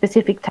pay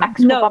specific tax.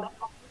 No,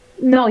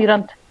 you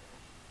don't.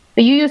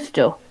 But you used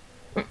to.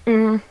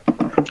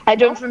 I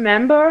don't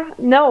remember.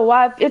 No,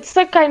 it's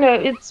a kind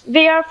of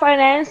they are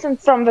financed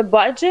from the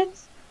budget.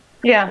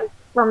 Yeah.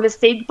 From the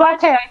state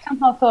budget. Okay, I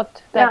somehow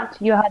thought that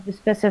you had the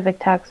specific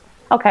tax.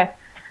 Okay.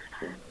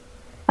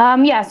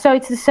 Yeah, so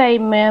it's the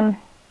same.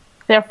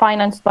 They're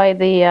financed by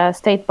the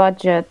state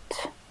budget,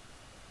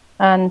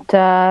 and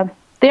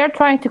they are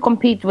trying to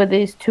compete with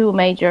these two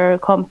major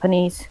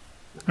companies.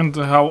 And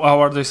how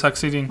are they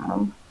succeeding?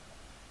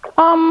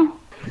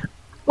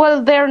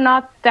 Well, they're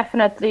not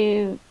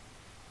definitely.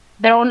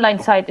 Their online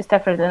site is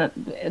definitely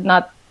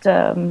not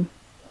the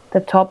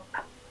top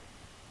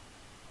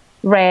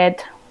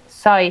read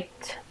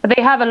site, but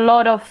they have a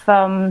lot of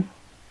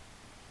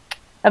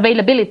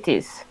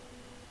availabilities,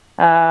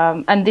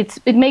 and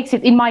it makes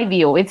it, in my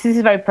view, this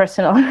is very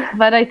personal,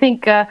 but I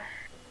think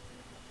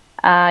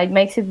it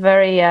makes it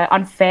very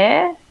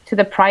unfair to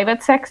the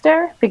private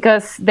sector,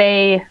 because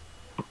they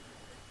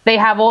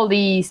have all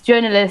these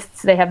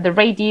journalists, they have the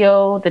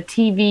radio, the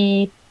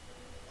TV,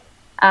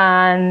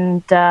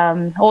 and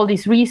all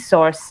these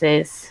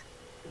resources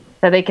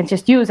that they can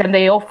just use, and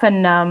they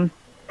often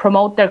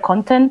promote their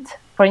content.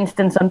 For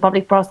instance, on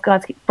public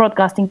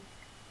broadcasting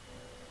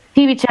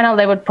TV channel,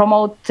 they would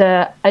promote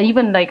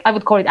even, like, I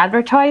would call it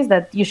advertise,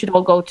 that you should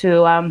all go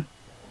to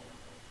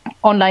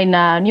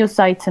online news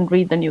sites and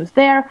read the news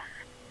there.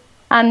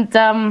 And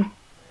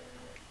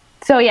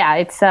so yeah,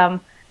 it's so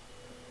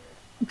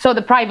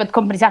the private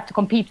companies have to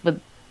compete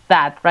with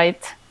that,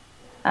 right?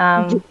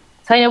 So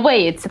in a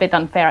way, it's a bit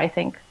unfair, I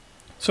think.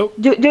 So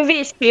do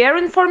we share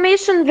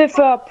information with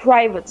the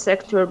private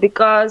sector?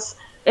 Because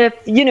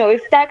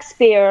if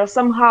taxpayers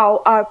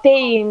somehow are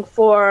paying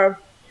for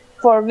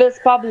this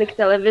public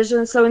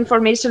television, so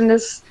information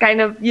is kind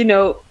of,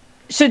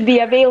 should be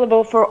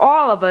available for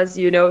all of us,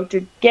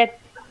 to get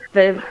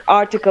the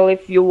article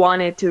if you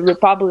wanted to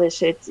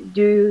republish it.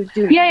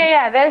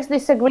 Yeah. There's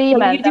this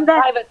agreement.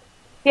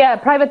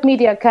 Private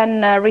media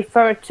can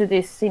refer to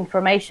this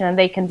information, and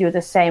they can do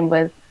the same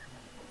with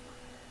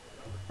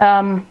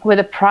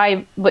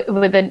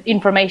the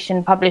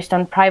information published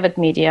on private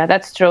media.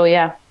 That's true,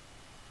 yeah.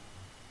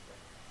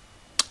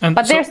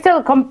 But they're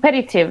still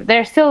competitive.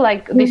 They're still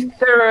like this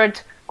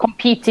third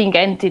competing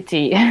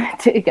entity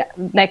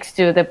next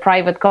to the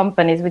private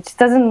companies, which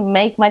doesn't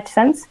make much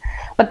sense.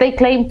 But they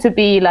claim to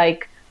be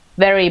like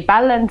very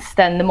balanced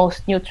and the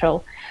most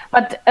neutral.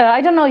 But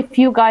I don't know if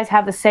you guys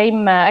have the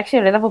same.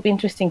 Actually, that would be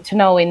interesting to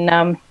know in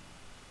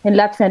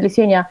Latvia and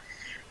Lithuania.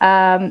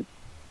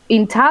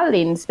 In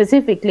Tallinn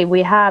specifically,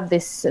 we have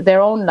their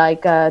own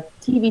like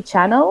TV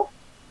channel.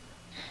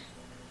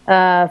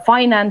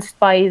 Financed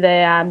by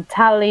the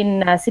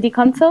Tallinn City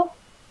Council,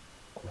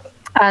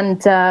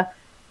 and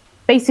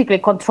basically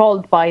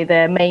controlled by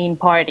the main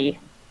party,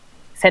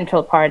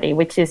 central party,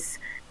 which is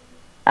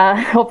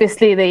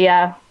obviously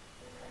the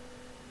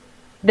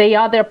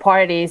other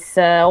parties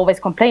always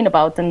complain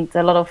about, and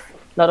a lot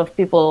of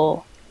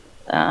people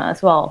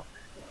as well.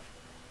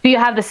 Do you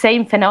have the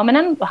same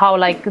phenomenon? How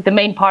like the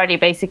main party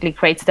basically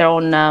creates their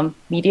own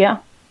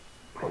media?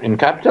 In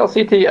capital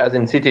city, as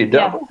in city,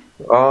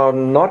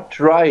 not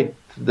right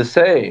the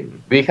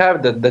same. We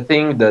have the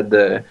thing that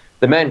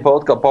the main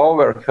political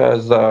power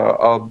has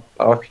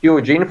a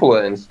huge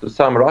influence to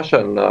some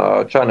Russian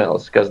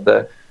channels, because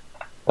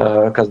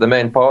the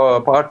main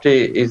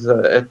party is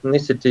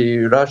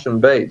ethnicity Russian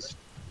based.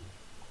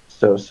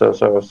 So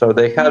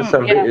they have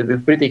some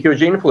pretty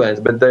huge influence,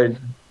 but they,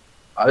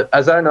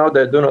 as I know,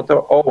 they do not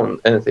own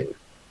anything.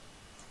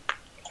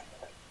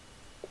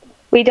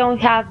 We don't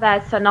have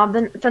that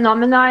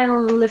phenomena in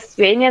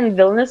Lithuania and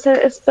Vilnius,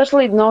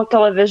 especially no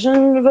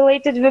television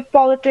related with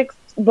politics.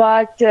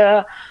 But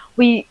the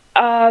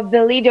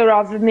leader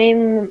of the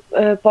main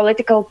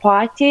political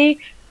party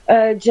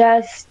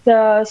just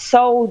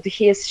sold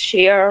his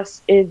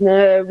shares in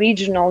a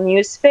regional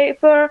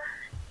newspaper,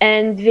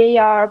 and they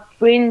are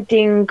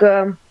printing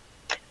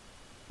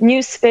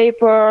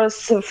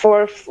newspapers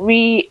for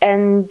free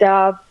and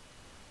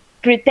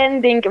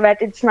pretending that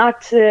it's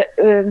not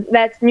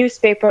that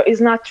newspaper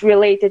is not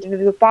related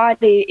with the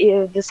party,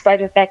 despite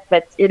the fact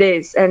that it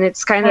is, and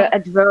it's kind of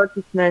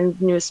advertisement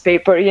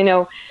newspaper, you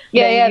know.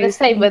 The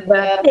same with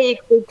the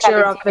fake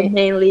picture of the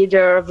main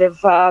leader with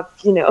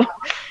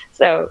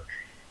so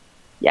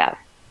yeah.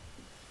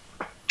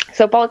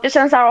 So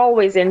politicians are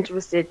always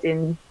interested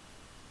in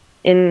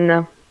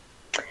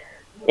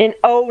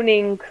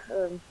owning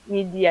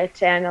media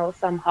channels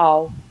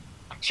somehow.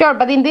 Sure,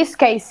 but in this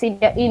case,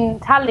 in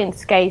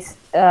Tallinn's case,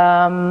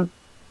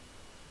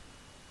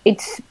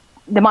 it's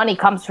the money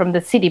comes from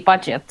the city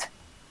budget.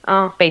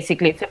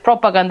 Basically, it's a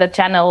propaganda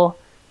channel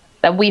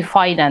that we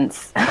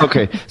finance.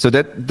 Okay, so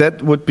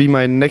that would be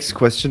my next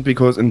question,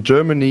 because in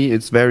Germany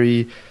it's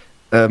very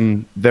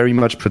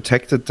much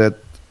protected that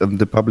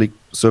the public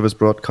service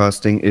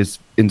broadcasting is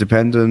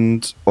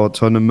independent,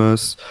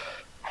 autonomous.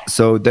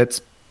 So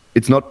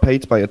it's not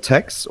paid by a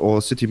tax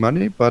or city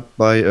money, but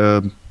by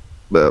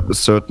a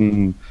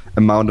certain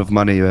amount of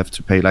money you have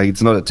to pay. Like,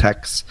 it's not a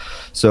tax.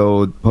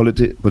 So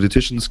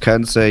politicians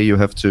can say you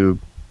have to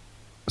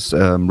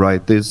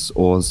write this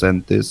or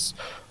send this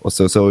or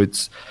so. So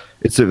it's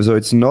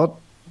not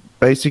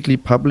basically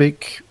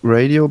public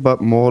radio, but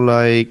more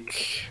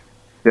like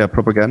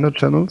propaganda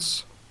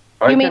channels.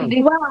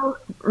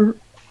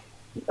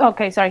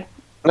 Okay, sorry.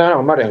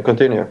 No, Marian,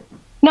 continue.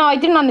 No, I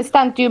didn't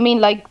understand. Do you mean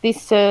like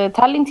this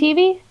Tallinn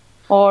TV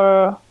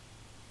or?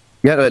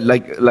 Yeah,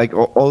 like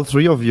all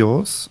three of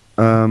yours.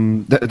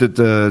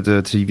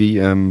 The TV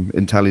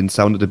in Tallinn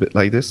sounded a bit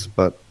like this,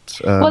 but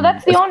well,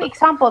 that's the only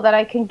example that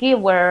I can give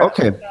where.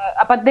 Okay.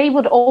 But they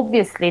would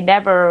obviously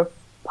never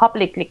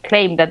publicly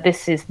claim that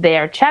this is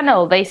their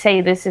channel. They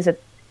say this is a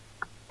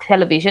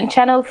television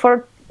channel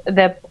for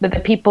the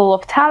people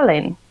of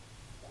Tallinn.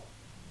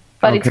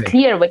 But it's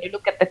clear when you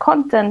look at the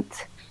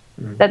content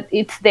that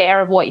it's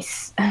their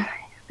voice.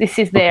 This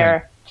is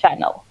their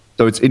channel.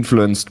 So it's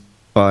influenced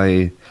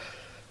by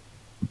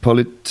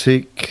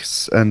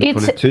politics and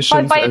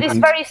politicians. By this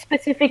very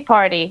specific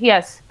party,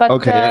 yes.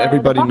 But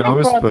everybody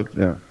knows, but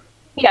yeah.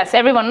 Yes,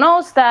 everyone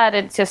knows that.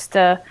 It's just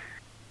a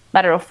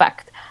matter of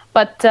fact.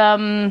 But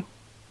the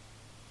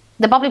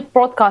public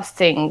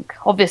broadcasting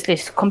obviously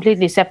is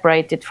completely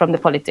separated from the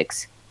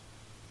politics.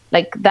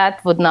 Like,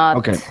 that would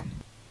not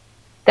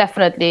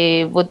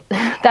definitely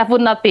that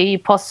would not be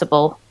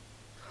possible.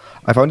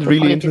 I found it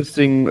really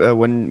interesting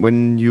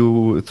when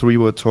you three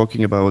were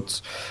talking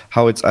about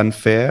how it's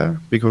unfair,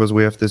 because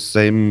we have the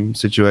same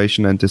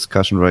situation and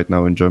discussion right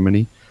now in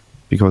Germany,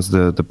 because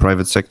the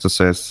private sector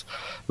says,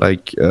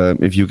 like,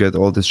 if you get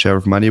all this share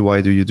of money,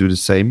 why do you do the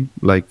same,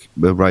 like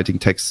writing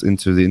text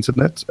into the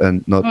internet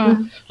and not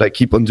like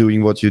keep on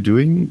doing what you're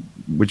doing,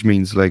 which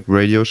means like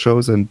radio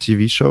shows and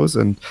TV shows,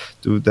 and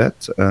do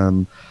that.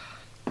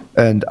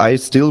 And I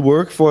still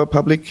work for a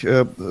public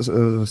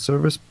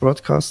service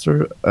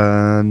broadcaster,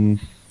 and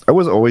I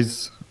was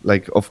always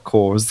like, of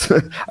course,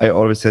 I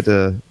always had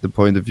the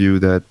point of view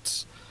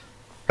that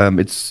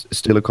it's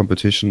still a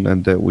competition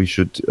and that we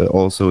should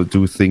also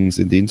do things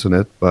in the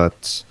internet.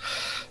 But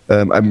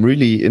I'm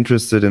really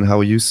interested in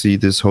how you see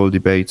this whole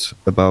debate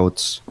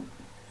about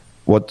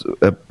what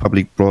a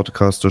public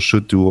broadcaster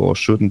should do or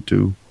shouldn't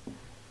do,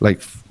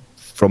 like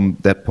from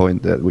that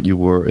point that you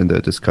were in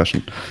the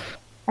discussion.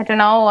 I don't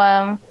know.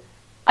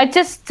 I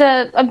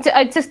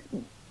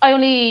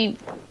only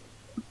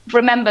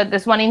remember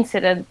this one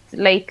incident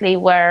lately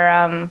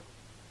where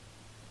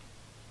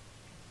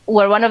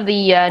one of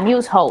the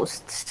news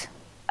hosts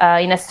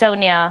in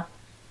Estonia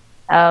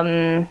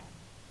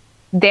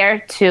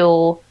dared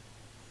to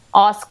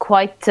ask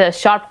quite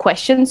sharp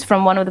questions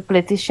from one of the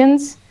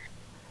politicians.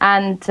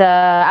 And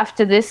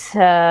after this,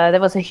 there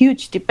was a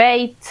huge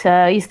debate.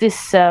 Is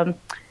this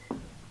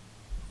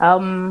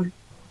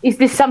is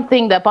this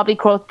something that public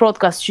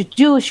broadcast should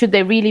do? Should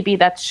they really be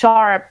that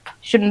sharp?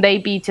 Shouldn't they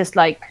be just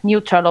like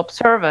neutral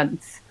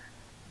observants?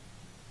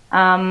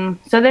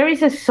 So there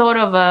is a sort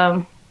of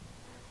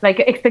like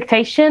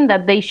expectation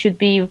that they should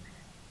be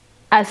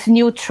as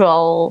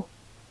neutral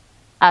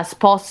as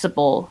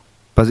possible.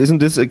 But isn't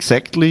this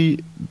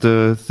exactly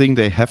the thing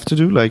they have to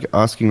do, like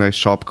asking like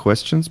sharp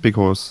questions,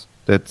 because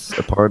that's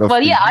a part of.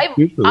 Well, yeah, I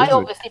isn't it?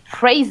 obviously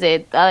praise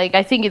it. Like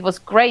I think it was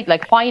great.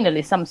 Like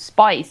finally some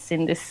spice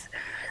in this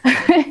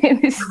in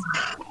this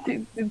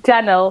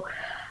channel,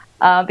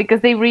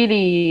 because they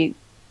really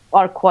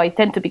are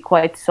tend to be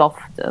quite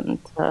soft and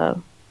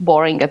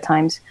boring at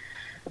times.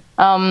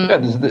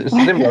 It's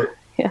similar,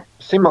 Yeah.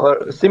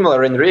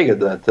 similar in Riga,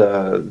 that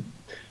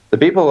the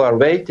people are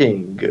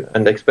waiting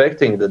and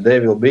expecting that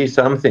there will be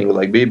something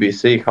like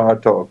BBC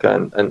Hard Talk,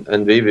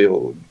 and we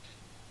will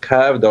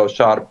have those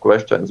sharp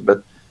questions,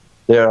 but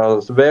there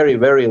are very,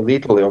 very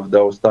little of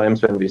those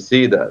times when we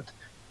see that,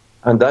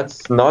 and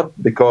that's not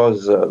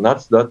because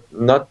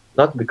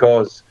not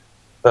because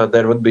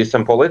there would be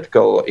some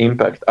political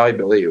impact, I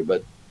believe,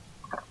 but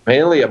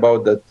mainly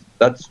about that.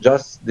 That's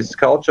just this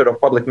culture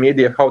of public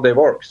media, how they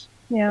works.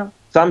 Yeah.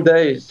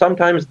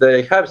 Sometimes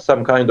they have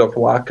some kind of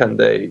luck, and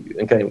they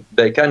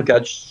can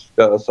catch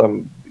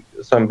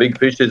some big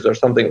fishes or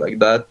something like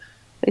that.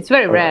 It's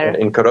very rare.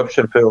 In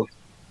corruption field.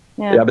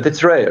 Yeah, but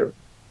it's rare.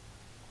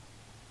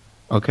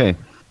 Okay.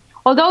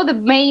 Although the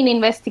main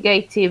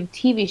investigative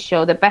TV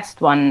show, the best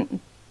one,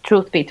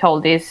 truth be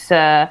told, is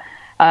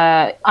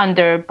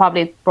under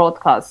public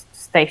broadcast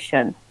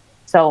station.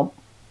 So,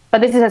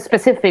 but this is a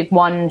specific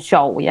one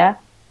show, yeah?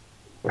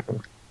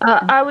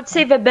 I would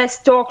say the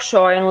best talk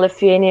show in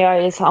Lithuania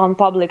is on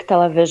public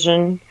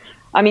television.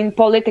 I mean,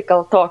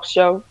 political talk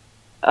show.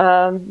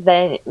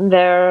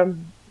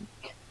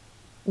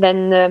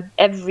 Then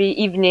every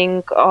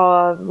evening,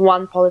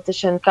 one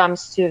politician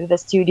comes to the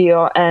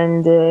studio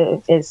and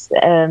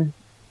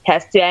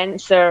has to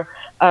answer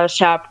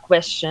sharp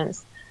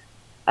questions.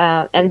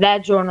 And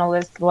that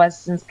journalist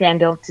was in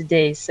scandal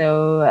today,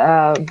 so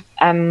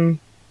I'm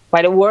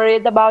quite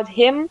worried about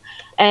him.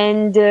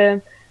 And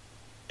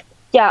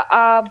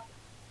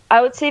I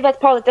would say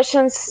that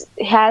politicians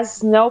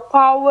has no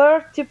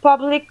power to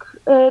public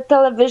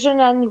television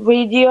and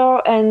radio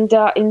and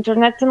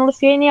internet in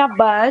Lithuania,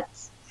 but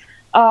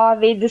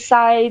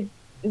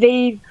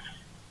they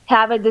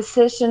have a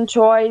decision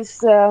choice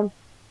to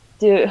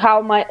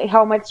how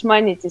much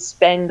money to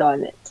spend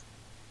on it,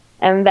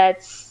 and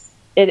that's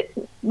it.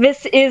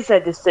 This is a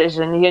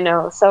decision,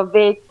 So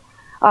they,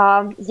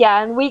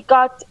 and we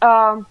got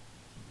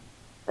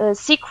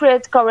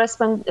secret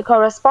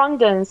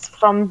correspondence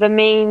from the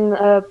main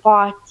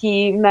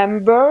party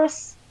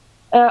members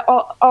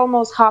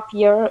almost half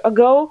year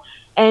ago,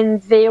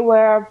 and they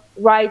were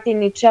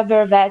writing each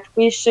other that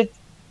we should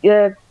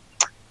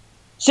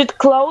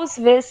close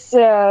this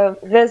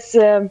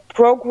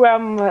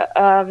program,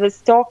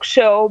 this talk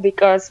show,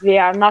 because we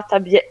are not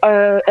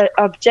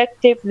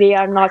objective, we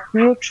are not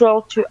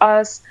neutral to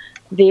us.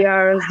 They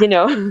are,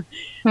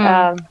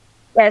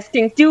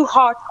 asking too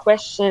hard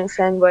questions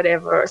and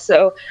whatever.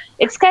 So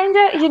it's kind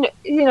of,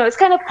 it's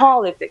kind of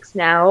politics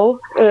now.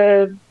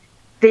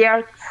 They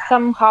are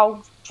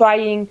somehow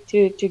trying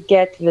to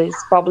get this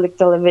public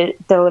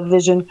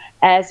television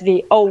as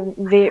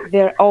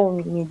their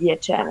own media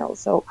channel.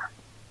 So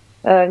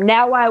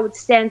now I would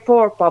stand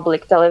for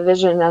public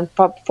television and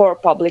for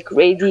public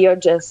radio,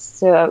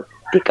 just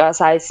because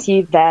I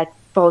see that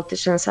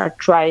politicians are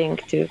trying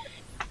to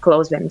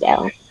close them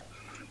down.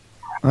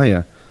 Oh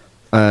yeah.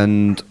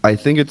 And I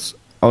think it's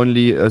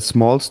only a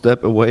small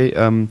step away.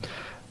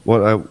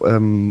 What I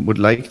would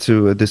like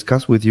to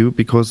discuss with you,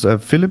 because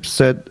Philip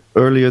said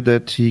earlier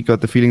that he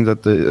got the feeling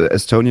that the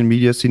Estonian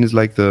media scene is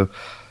like the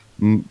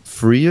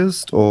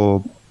freest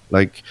or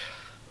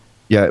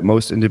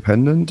most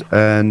independent.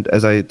 And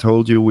as I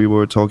told you, we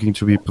were talking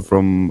to people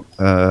from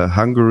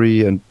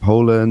Hungary and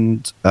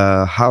Poland.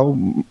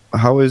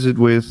 How is it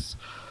with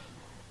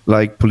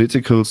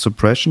political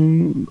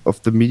suppression of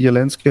the media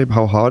landscape?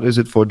 How hard is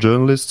it for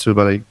journalists to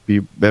be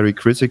very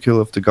critical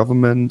of the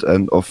government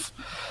and of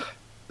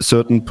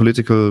certain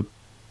political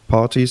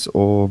parties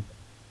or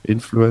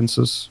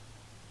influences?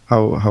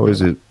 How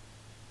is it?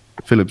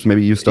 Phillips,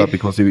 maybe you start,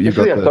 because you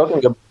got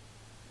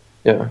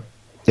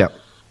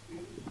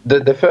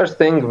The first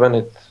thing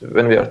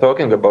when we are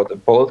talking about the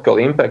political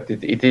impact,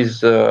 it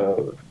is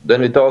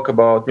then we talk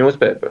about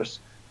newspapers,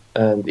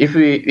 and if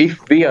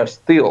we are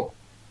still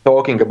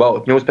talking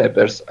about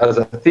newspapers as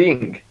a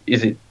thing,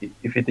 if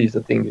it is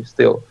a thing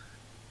still,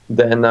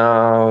 then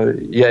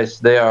yes,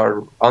 they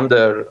are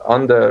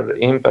under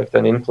impact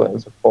and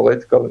influence of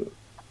political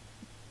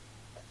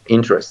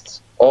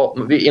interests.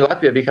 In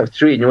Latvia we have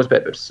 3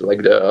 newspapers,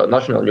 like the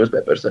national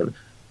newspapers, and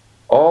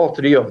all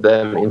 3 of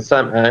them, in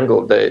some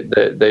angle,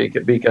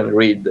 we can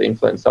read the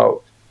influence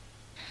out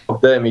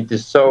of them. It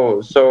is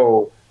so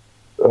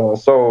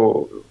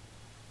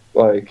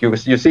like you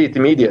see it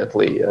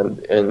immediately, and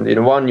in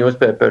one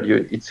newspaper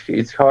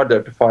it's harder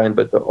to find,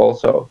 but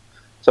also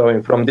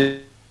from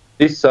this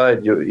this side,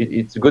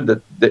 it's good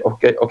that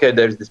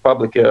there's this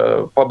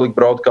public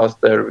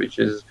broadcaster which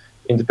is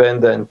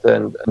independent,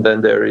 and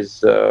then there is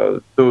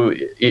two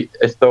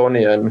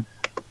Estonian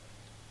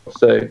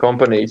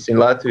companies in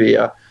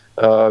Latvia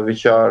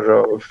which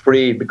are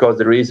free because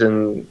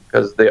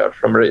they are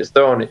from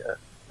Estonia.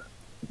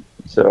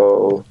 So,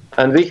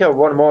 and we have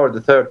one more.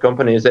 The third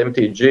company is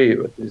MTG,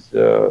 which is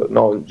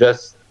known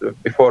just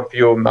before a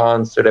few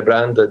months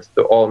rebranded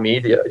to All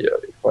Media,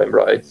 if I'm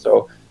right.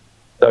 So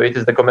it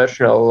is the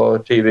commercial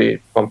TV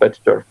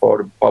competitor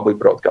for public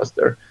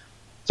broadcaster.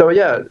 So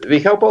yeah, we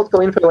have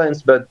political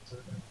influence, but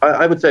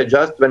I would say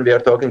just when we are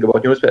talking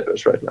about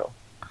newspapers right now.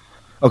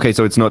 Okay,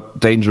 so it's not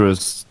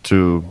dangerous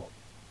to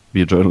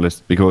be a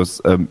journalist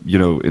because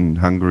in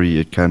Hungary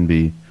it can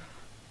be.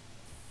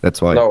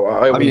 That's why. No,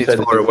 I mean it's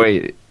far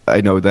away.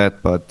 I know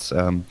that, but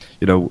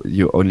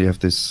you only have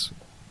this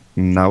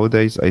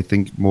nowadays. I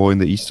think more in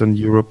the Eastern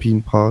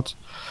European part.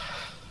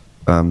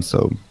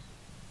 So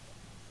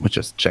we're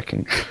just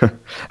checking.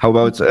 How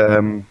about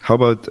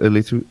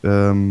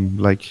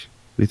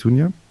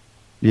Lithuania?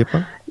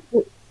 Liepa?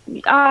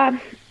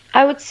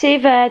 I would say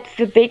that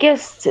the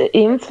biggest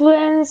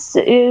influence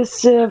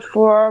is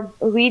for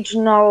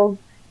regional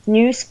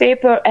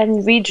newspaper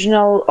and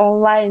regional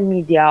online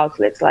media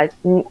outlets, like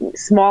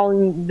small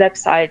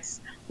websites,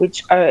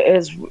 which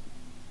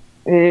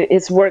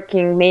is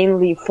working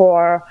mainly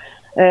for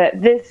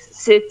this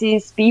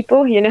city's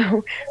people.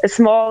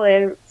 Small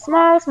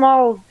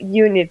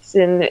units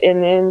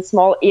in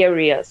small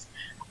areas.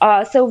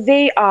 So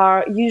they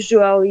are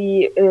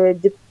usually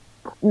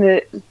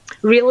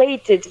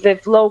related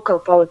with local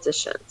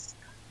politicians.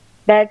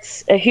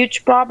 That's a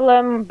huge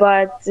problem,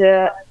 but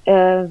the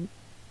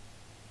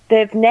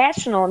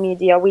national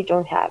media we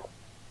don't have.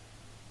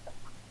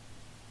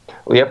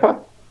 Liepa,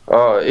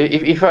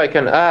 if I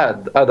can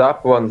add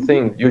up one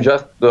thing, you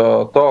just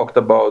talked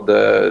about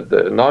the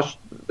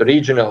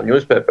regional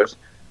newspapers.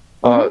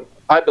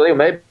 I believe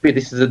maybe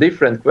this is a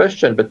different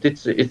question, but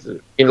it's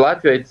in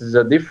Latvia it is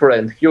a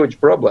different huge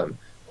problem.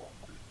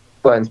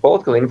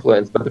 Political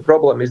influence, but the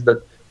problem is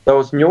that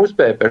those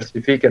newspapers,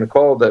 if we can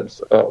call them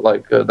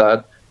like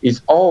that,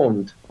 is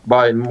owned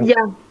by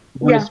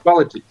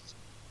municipalities,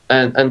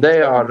 and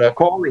they are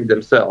calling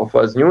themselves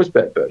as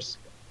newspapers.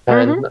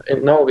 And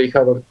now we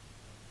have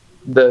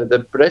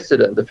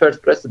the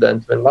first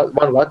president, when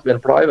one Latvian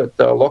private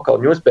local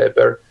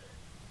newspaper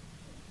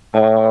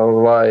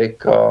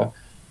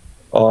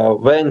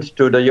went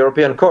to the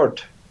European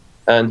Court,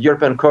 and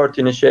European Court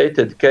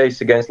initiated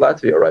case against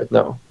Latvia right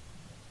now.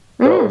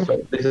 So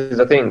this is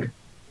a thing.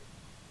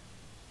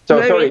 So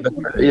sorry,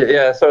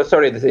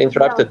 sorry, this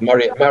interrupted.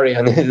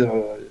 Marian,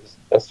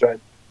 that's right.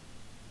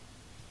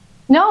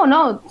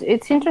 No,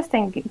 it's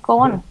interesting. Go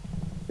on.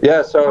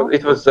 Yeah, so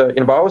it was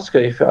in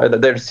Bauska,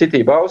 there's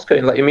city Bauska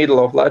in the middle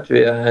of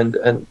Latvia,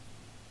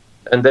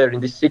 and there in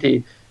this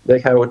city they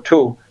have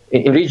two.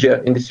 In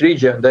this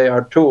region, there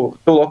are two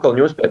local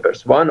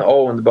newspapers. One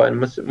owned by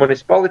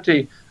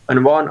municipality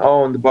and one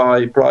owned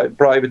by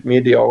private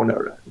media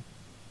owner.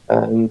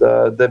 And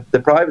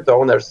the private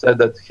owner said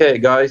that, hey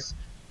guys,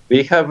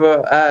 we have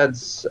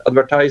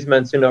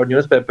advertisements in our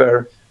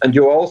newspaper, and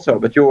you also,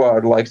 but you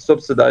are like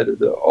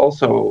subsidized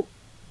also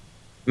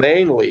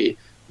mainly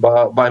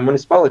by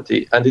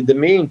municipality. And in the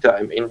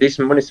meantime, in this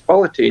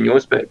municipality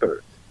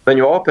newspaper, when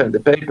you open the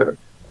paper,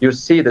 you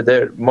see that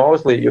there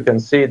mostly you can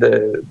see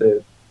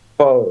the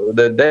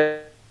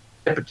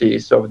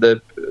deputies of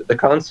the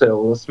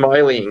council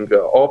smiling,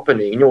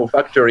 opening new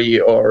factory,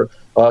 or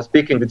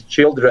speaking with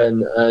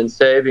children and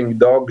saving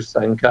dogs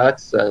and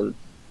cats, and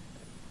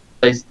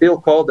they still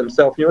call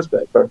themselves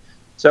newspaper.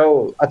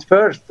 So at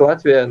first,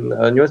 Latvian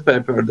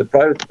newspaper, the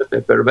private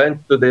newspaper,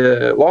 went to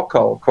the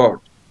local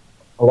court.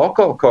 The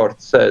local court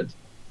said,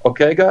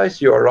 okay,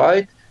 guys, you're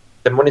right.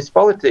 The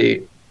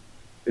municipality,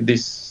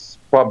 this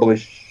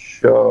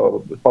published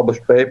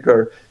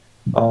paper,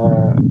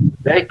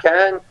 they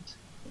can't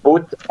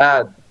put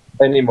ad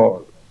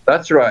anymore.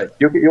 That's right.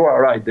 You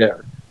are right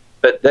there.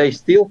 But they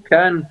still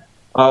can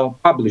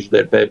publish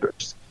their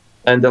papers.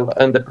 And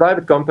the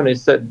private company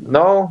said,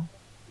 no,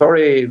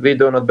 sorry, we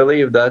do not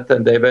believe that.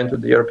 And they went to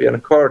the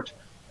European Court.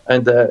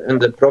 And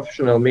the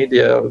professional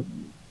media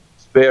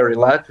sphere in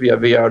Latvia,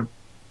 we are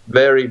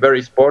very,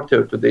 very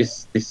supportive to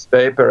this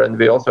paper. And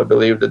we also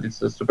believe that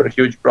it's a super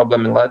huge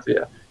problem in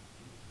Latvia.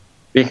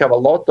 We have a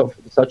lot of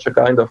such a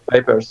kind of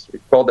papers. We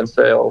call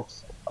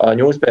themselves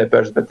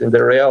newspapers, but in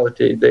the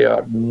reality, they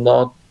are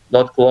not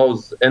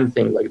close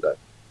anything like that.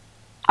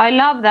 I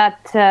love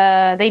that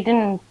they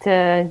didn't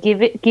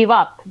give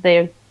up.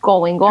 They're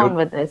going on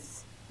with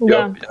this.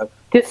 Yeah.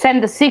 To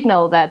send the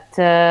signal that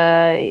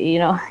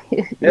Yeah,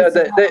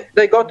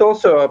 they got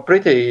also a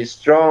pretty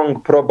strong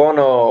pro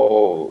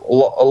bono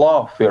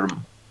law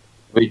firm,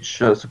 which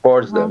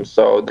supports them.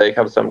 So they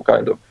have some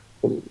kind of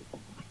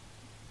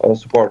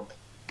support.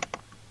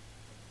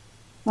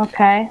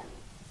 Okay.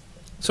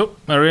 So,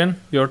 Marian,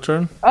 your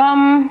turn.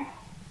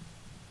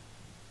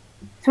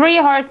 It's really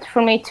hard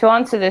for me to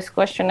answer this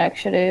question,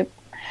 actually.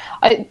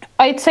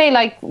 I'd say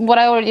like what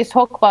I already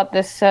talked about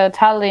this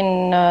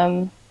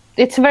Tallinn.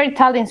 It's a very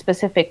Tallinn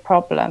specific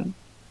problem.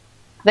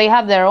 They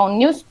have their own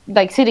news,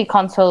 like city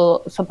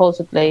council,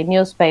 supposedly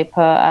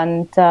newspaper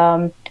and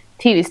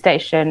TV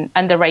station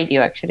and the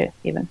radio. Actually,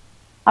 even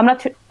I'm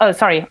not.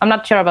 I'm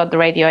not sure about the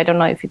radio. I don't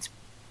know if it's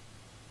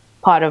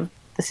part of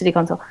the city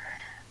council,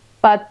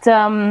 but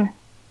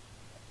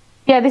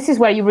this is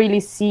where you really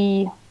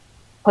see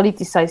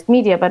politicized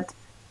media. But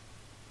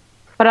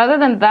other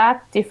than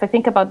that, if I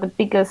think about the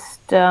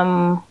biggest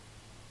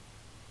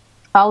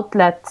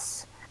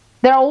outlets,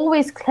 there are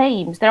always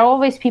claims. There are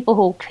always people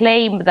who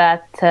claim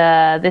that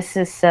this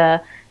is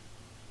the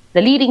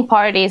leading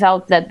party's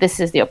outlet, this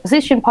is the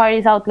opposition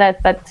party's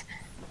outlet. But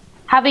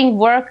having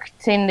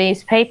worked in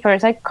these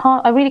papers, I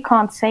really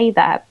can't say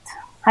that.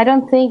 I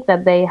don't think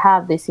that they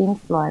have this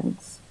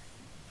influence.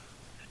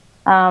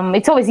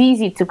 It's always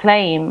easy to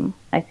claim,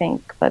 I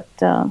think, but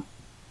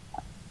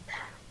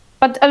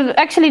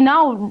actually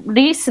now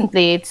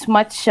recently it's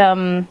much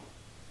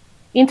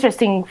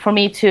interesting for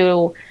me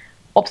to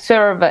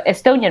observe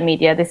Estonian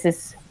media. This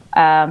is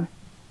the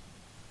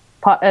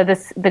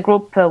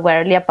group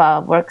where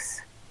Liepa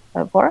works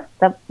for.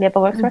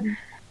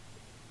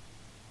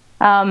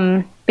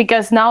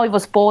 Because now it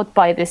was bought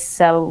by this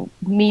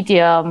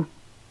media.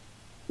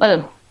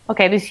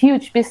 This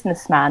huge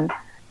businessman,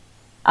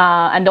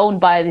 and owned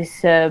by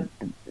this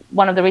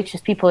one of the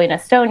richest people in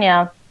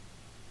Estonia,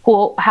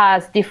 who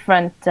has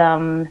different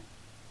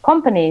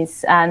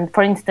companies and,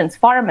 for instance,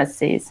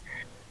 pharmacies.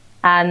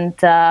 And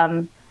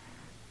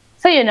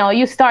so,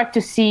 you start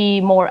to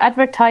see more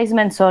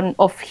advertisements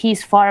of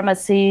his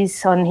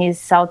pharmacies, on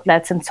his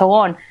outlets, and so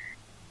on.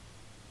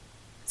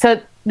 So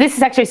this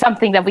is actually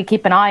something that we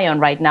keep an eye on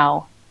right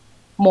now,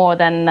 more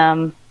than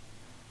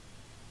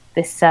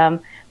this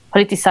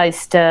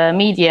politicized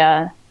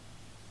media.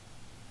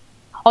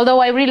 Although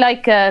I really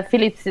like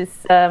Philip's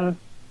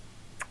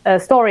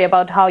story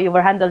about how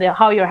you're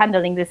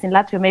handling this in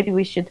Latvia. Maybe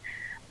we should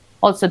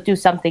also do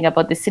something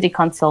about the city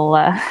council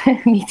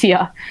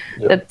media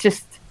that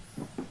just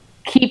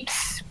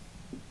keeps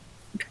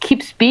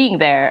being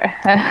there.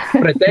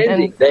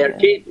 Pretending.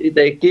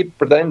 They keep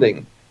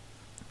pretending.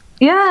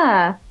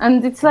 Yeah,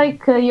 and it's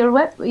like you're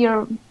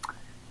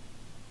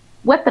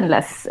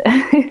weaponless.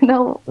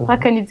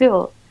 What can you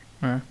do?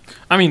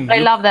 I mean, I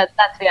love that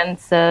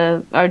Latvians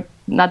are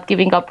not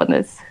giving up on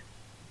this.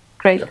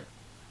 Great.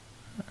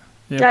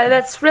 Yeah,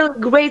 that's really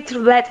great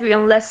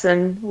Latvian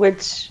lesson,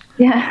 which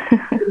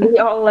we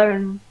all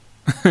learn.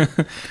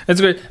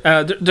 It's great.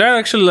 There are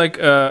actually like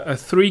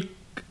three,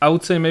 I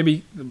would say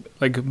maybe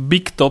like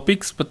big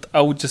topics, but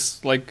I would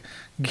just like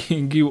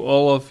give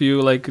all of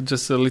you like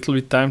just a little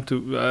bit time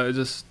to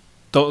just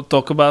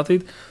talk about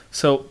it.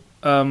 So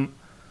I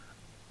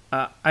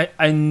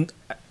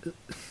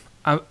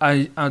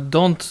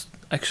don't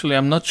actually,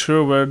 I'm not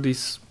sure where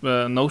this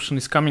notion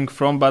is coming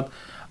from, but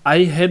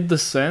I had the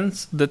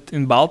sense that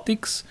in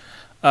Baltics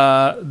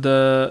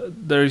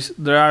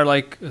there are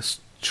like a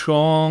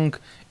strong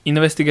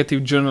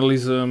investigative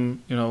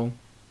journalism,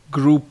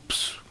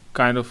 groups,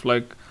 kind of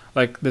like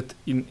that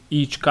in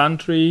each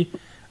country.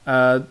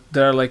 There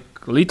are like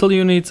little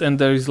units, and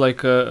there is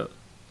like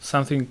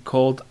something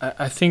called,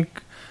 I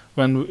think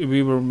when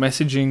we were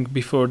messaging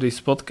before this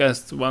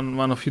podcast,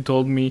 one of you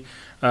told me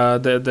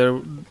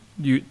that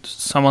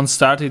someone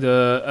started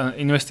an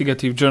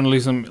investigative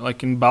journalism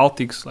like in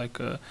Baltics, like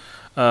a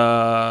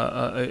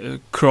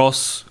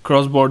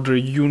cross-border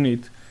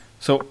unit.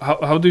 So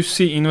how do you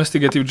see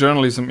investigative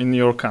journalism in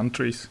your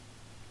countries?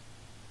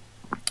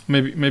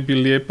 Maybe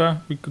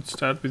Liepa, we could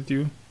start with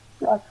you.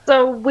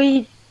 So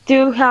we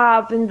do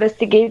have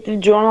investigative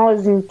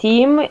journalism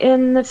team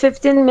in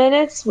 15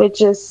 minutes,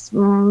 which is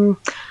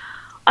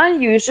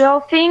unusual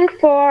thing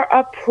for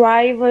a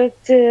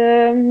private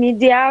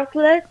media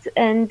outlet,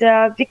 and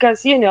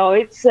because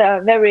it's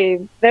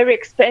very, very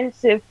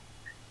expensive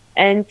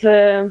and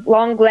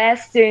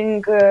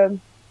long-lasting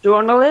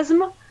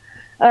journalism,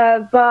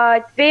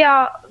 but they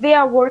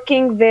are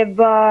working with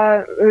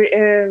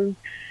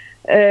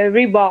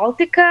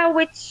Rebaltica,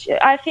 which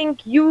I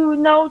think you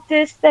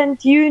noticed and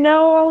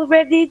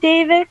already,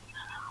 David.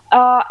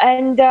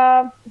 And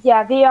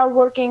they are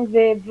working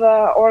with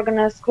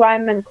organized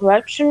crime and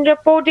corruption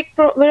reporting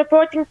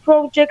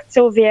project.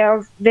 So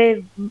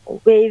they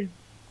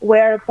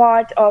were a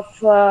part of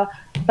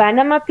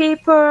Panama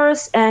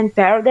Papers and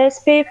Paradise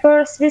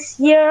Papers this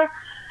year.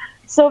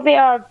 So they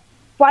are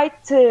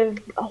quite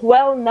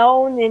well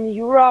known in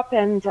Europe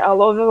and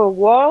all over the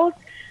world.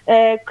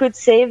 Could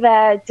say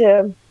that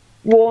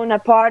won a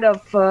part of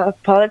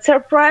Pulitzer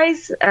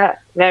Prize,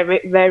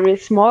 very, very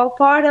small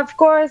part, of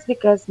course,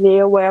 because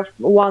they were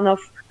one of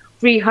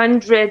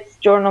 300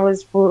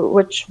 journalists who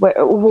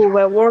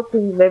were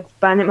working with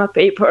Panama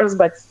Papers,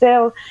 but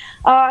still.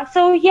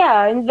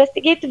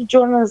 Investigative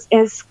journalism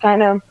is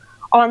kind of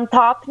on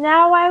top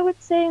now, I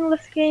would say, in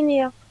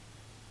Lithuania.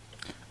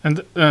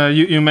 And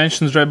you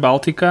mentioned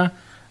Rebaltica.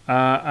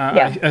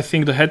 I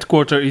think the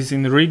headquarters is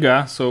in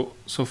Riga. So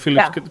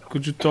Philip,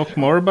 could you talk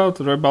more about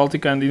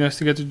Rebaltica and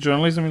investigative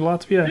journalism in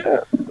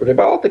Latvia?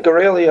 Rebaltica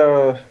really,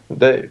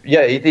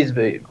 it is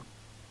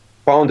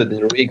founded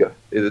in Riga.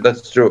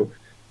 That's true,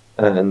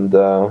 and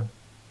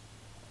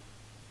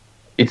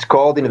it's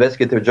called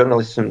Investigative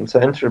Journalism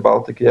Center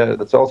Baltic. Yeah,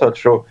 that's also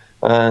true,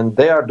 and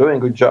they are doing a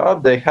good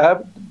job. They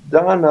have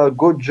done a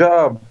good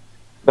job,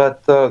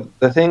 but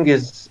the thing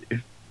is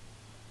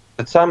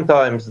that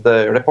sometimes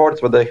the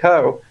reports what they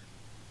have,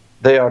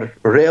 they are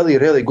really,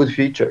 really good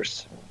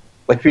features,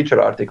 like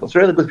feature articles,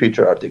 really good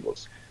feature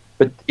articles.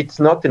 But it's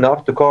not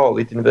enough to call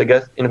it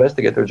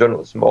investigative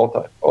journalism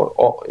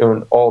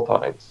in all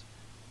times.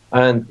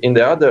 And in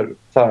the other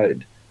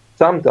side,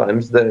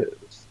 sometimes the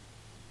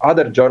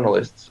other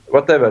journalists,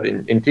 whatever,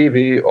 in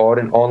TV or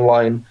in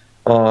online,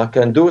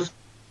 can do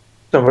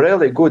some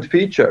really good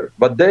feature,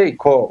 but they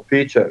call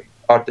feature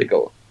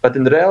article. But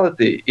in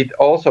reality, it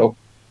also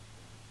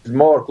is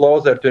more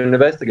closer to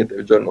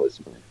investigative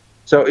journalism.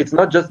 So it's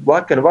not just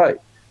black and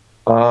white.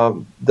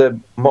 The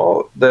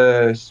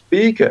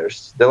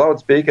speakers, the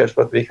loudspeakers,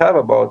 what we have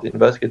about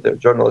investigative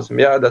journalism,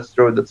 yeah, that's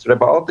true. That's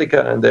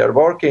Rebaltica, and they are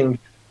working,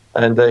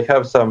 and they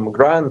have some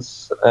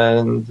grants,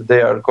 and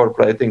they are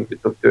cooperating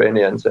with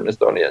Lithuanians and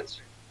Estonians.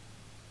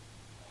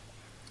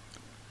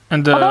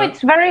 And although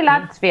it's very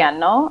Latvian,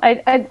 no?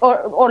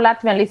 Or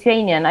Latvian,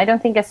 Lithuanian. I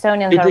don't think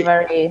Estonians are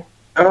very.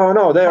 Oh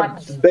no, they're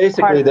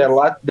basically they're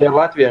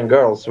Latvian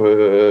girls.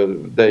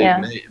 They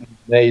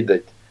made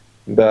it.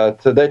 But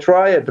they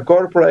tried to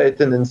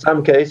cooperate, and in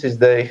some cases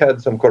they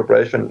had some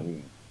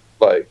cooperation,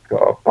 like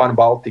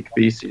pan-Baltic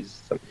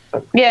pieces.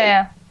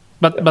 Yeah.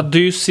 But do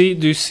you see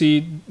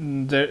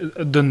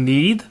the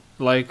need,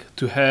 like,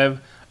 to have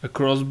a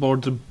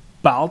cross-border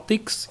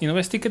Baltics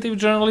investigative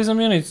journalism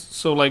unit?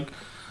 So, like,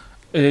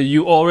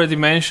 you already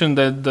mentioned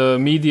that the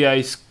media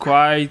is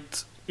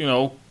quite,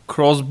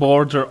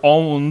 cross-border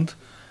owned.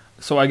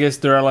 So I guess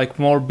there are like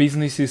more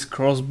businesses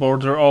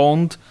cross-border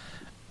owned.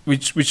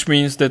 Which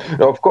means that,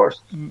 of course,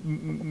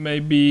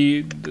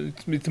 maybe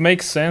it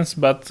makes sense,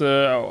 but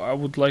I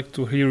would like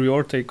to hear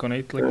your take on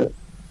it. Like,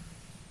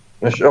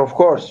 of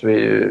course,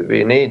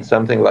 we need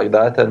something like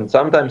that, and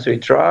sometimes we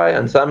try,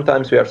 and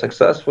sometimes we are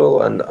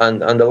successful, and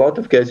a lot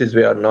of cases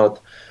we are not.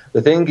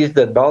 The thing is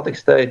that Baltic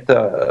state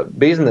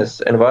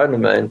business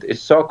environment is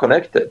so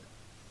connected,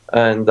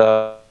 and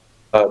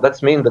that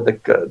means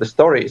that the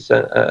stories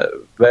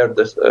where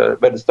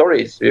the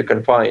stories you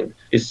can find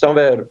is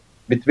somewhere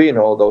between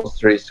all those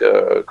three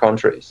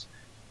countries.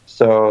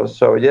 So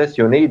yes,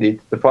 you need it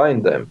to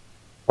find them.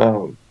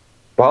 The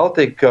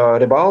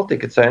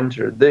Baltic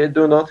Center, they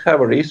do not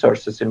have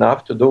resources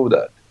enough to do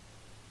that.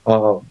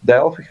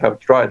 Delphi have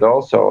tried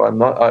also.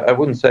 I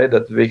wouldn't say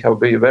that we have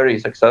been very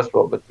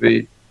successful, but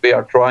we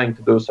are trying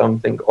to do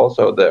something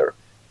also there.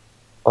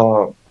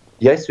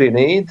 Yes, we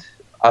need.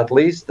 At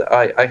least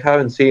I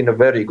haven't seen a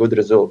very good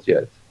result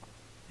yet.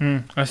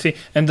 I see.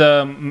 And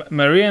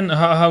Marianne,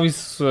 how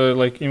is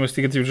like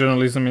investigative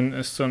journalism in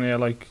Estonia?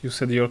 Like you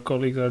said, your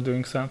colleagues are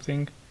doing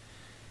something.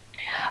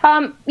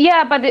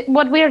 Yeah, but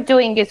what we're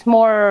doing is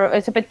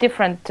it's a bit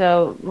different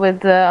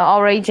with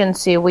our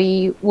agency.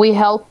 We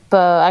help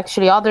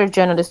actually other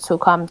journalists who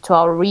come to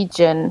our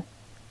region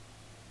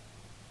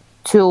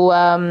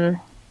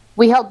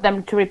we help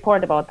them to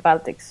report about the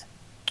Baltics.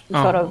 We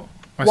sort of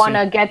want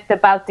to get the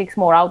Baltics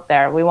more out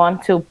there. We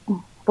want to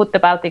put the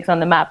Baltics on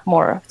the map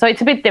more. So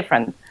it's a bit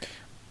different.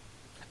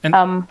 And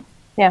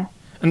yeah.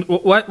 And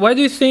why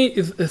do you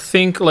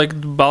think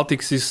like the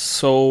Baltics is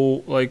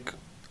so like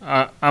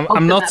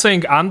I'm not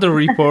saying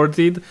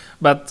underreported,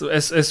 but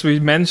as we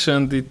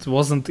mentioned, it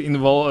wasn't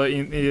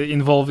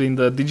involved in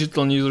the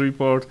digital news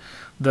report.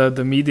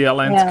 The media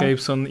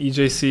landscapes on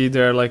EJC,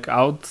 they're like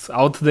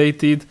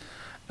outdated.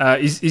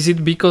 Is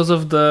it because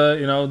of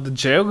the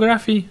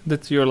geography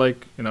that you're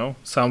like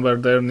somewhere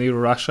there near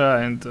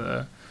Russia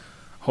and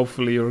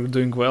hopefully you're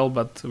doing well,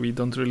 but we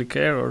don't really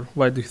care, or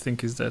why do you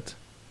think is that?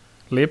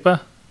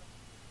 Lepa?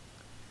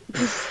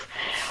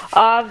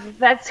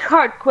 That's a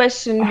hard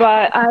question,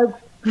 but I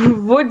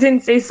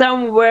wouldn't say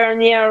somewhere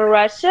near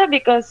Russia,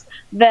 because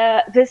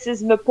this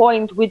is the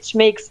point which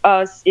makes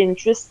us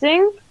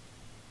interesting.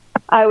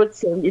 I would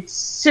say it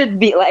should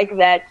be like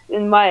that,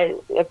 in my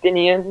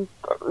opinion,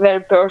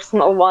 very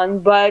personal one.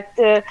 But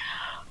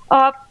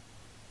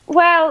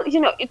well,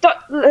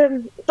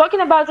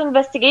 talking about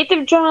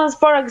investigative journals,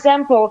 for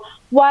example,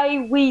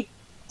 why we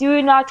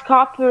do not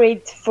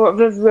cooperate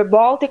with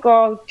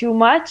Rebaltica too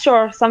much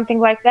or something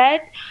like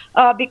that,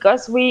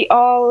 because we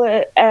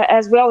all,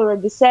 as we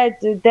already said,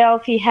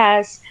 Delphi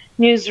has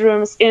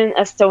newsrooms in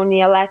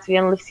Estonia, Latvia,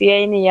 and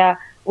Lithuania.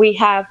 We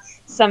have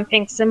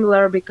something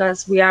similar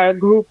because we are a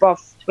group of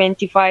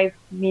 25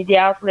 media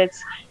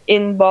outlets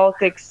in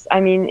Baltics,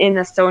 in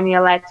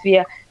Estonia,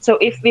 Latvia. So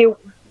if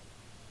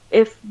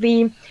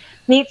we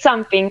need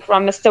something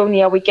from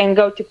Estonia, we can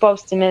go to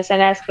Postimees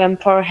and ask them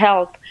for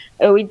help.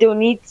 We do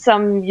need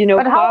some,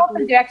 But how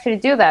often do you actually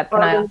do that,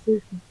 Panaya?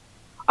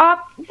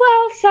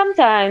 Well,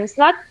 sometimes,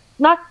 not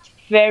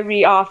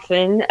very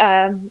often.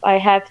 I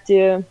have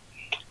to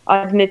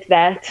admit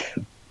that.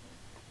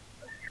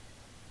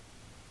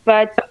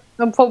 But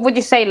would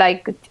you say,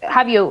 like,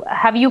 have you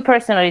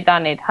personally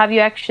done it? Have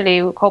you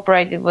actually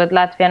cooperated with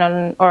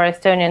Latvian or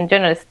Estonian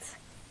journalists?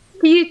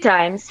 Few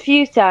times,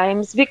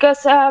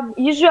 because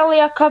usually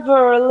I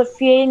cover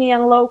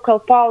Lithuanian local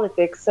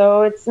politics,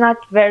 so it's not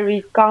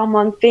very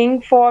common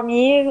thing for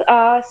me.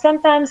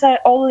 Sometimes I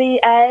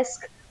only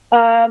ask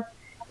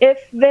if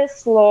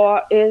this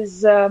law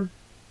is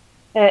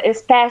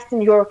passed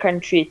in your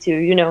country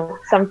too.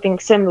 Something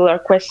similar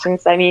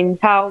questions. I mean,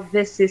 how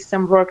this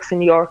system works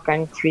in your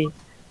country.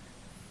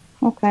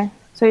 Okay,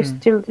 so you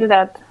still do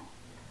that?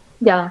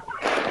 Yeah.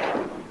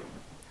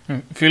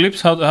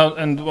 Philips, how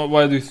and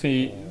why do you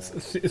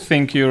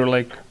think you're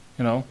like,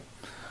 on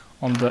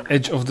the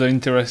edge of the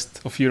interest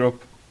of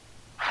Europe,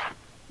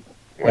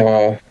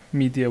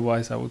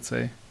 media-wise? I would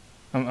say,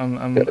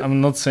 I'm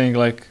not saying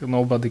like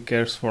nobody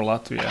cares for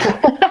Latvia.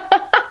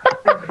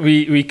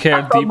 we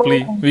care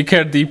deeply. We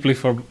care deeply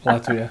for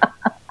Latvia.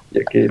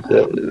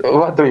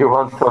 What do you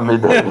want from me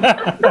then?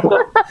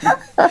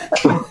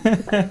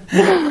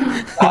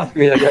 Ask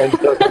me again.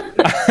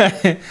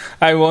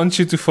 I want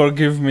you to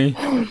forgive me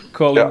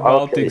calling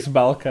Baltics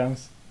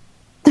Balkans.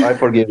 I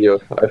forgive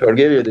you.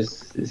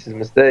 This is a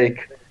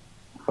mistake.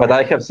 But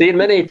I have seen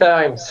many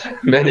times.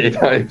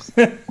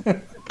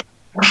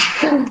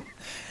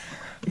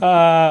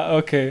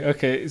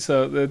 Okay.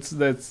 So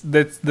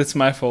that's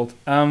my fault.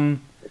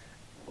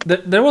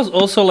 There was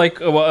also like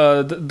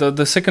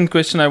the second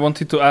question I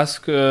wanted to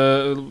ask,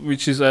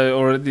 which is I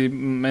already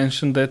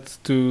mentioned that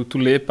to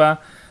Lepa,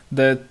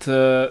 that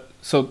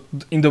so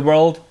in the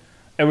world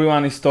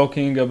everyone is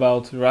talking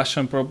about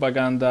Russian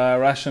propaganda,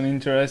 Russian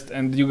interest,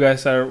 and you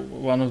guys are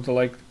one of the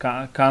like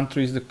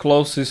countries the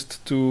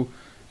closest to,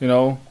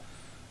 I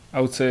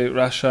would say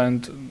Russia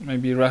and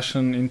maybe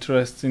Russian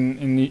interest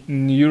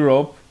in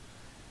Europe.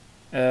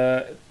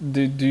 Do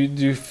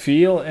you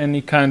feel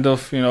any kind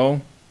of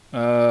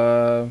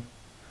how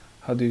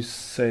do you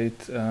say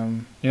it?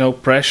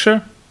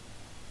 Pressure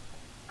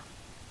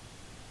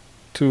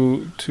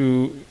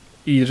to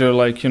either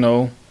like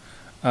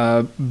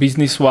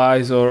business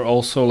wise or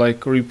also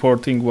like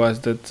reporting wise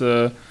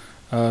that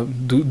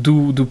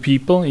do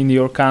people in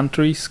your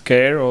countries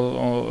care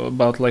or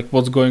about like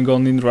what's going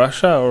on in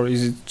Russia, or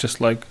is it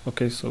just like,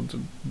 okay, so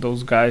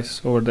those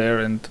guys over there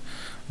and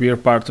we are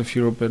part of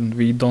Europe and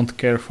we don't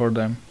care for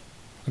them?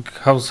 Like,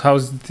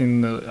 how's it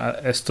in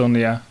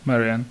Estonia,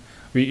 Marianne?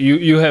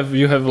 You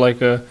have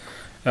like a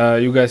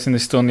you guys in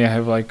Estonia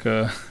have like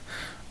a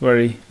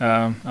very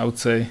I would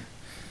say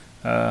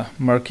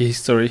murky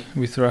history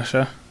with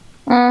Russia.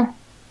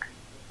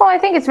 Well, I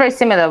think it's very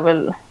similar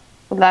with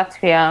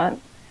Latvia.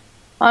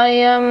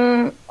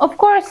 Of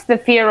course, the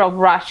fear of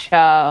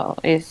Russia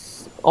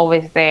is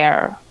always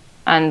there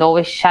and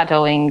always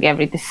shadowing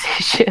every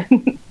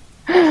decision.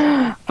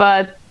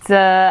 But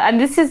I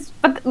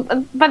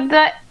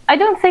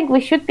don't think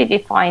we should be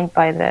defined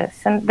by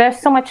this. And there's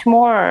so much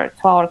more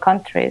to our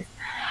countries.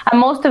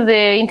 And most of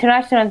the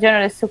international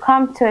journalists who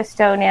come to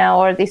Estonia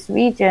or this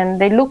region,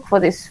 they look for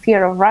this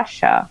fear of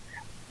Russia.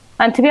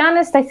 And to be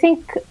honest, I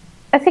think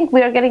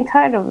we are getting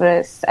tired of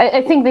this.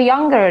 I think the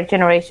younger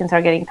generations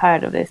are getting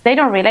tired of this. They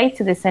don't relate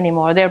to this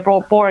anymore. They're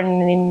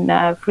born in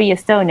free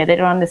Estonia. They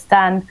don't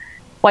understand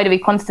why do we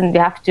constantly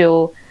have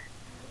to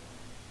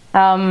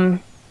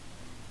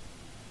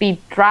be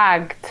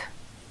dragged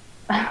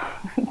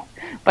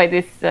by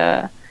this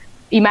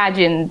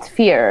imagined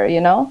fear,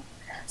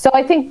 So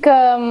I think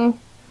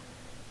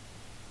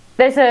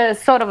there's a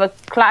sort of a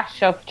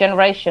clash of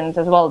generations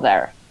as well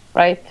there,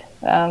 right?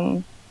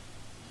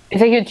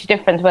 It's a huge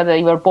difference whether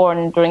you were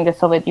born during the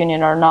Soviet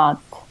Union or not.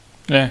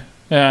 Yeah,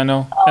 I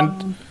know.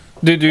 And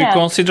do you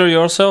consider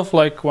yourself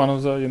like one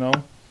of the,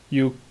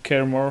 you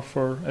care more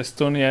for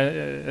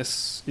Estonia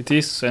as it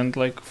is and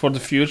like for the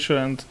future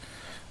and...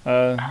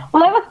 Well,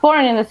 I was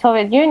born in the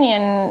Soviet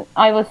Union.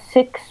 I was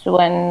 6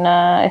 when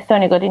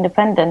Estonia got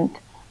independent.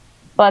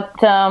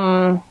 But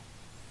I'm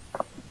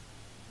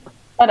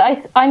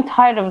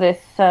tired of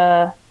this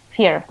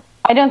fear.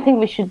 I don't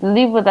think we should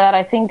live with that.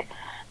 I think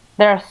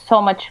there's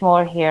so much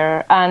more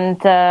here.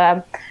 And,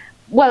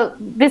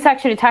 this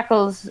actually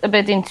tackles a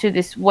bit into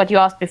this, what you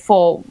asked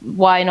before,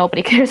 why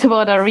nobody cares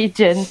about our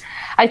region.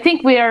 I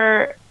think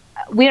I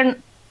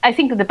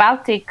think the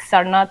Baltics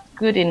are not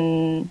good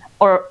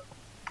or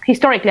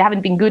historically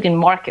haven't been good in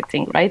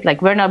marketing, right?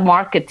 Like we're not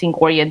marketing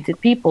oriented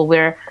people.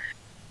 I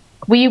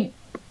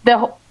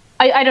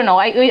don't know.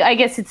 I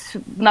guess it's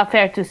not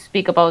fair to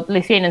speak about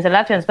Lithuanians and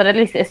Latvians, but at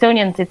least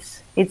Estonians,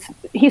 it's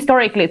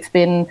historically it's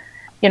been,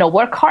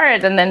 work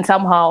hard and then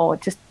somehow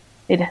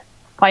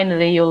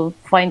finally you'll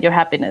find your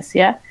happiness.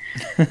 Yeah.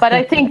 But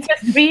I think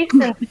just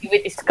recently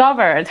we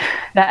discovered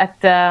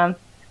that,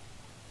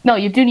 no,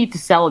 you do need to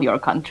sell your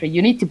country.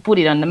 You need to put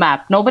it on the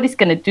map. Nobody's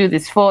going to do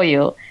this for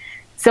you.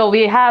 So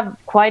we have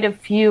quite a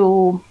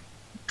few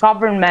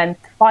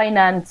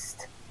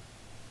government-financed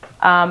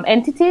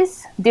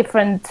entities,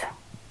 different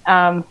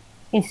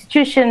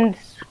institutions,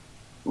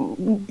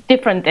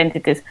 different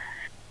entities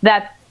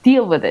that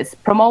deal with this,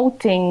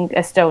 promoting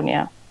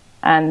Estonia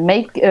and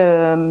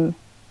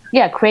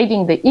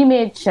creating the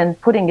image and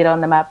putting it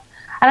on the map.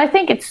 And I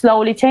think it's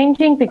slowly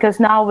changing because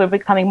now we're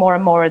becoming more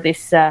and more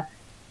this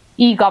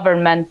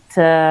e-government,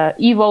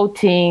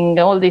 e-voting,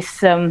 all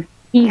this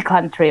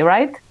e-country,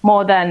 right?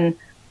 More than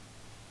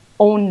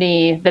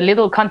only the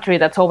little country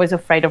that's always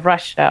afraid of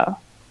Russia,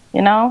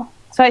 you know?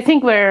 So I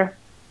think we're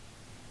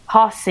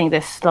passing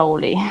this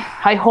slowly.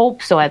 I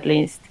hope so, at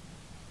least.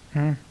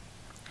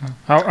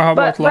 How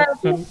about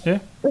yeah?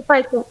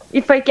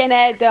 If I can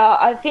add,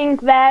 I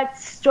think that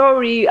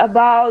story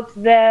about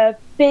the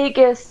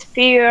biggest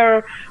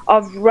fear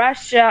of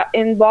Russia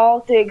in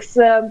Baltics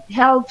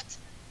helped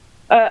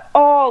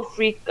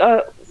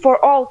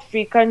for all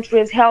three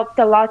countries, helped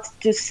a lot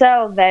to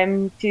sell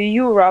them to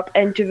Europe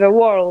and to the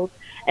world,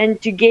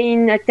 and to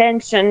gain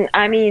attention.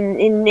 I mean,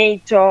 in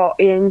NATO,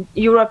 in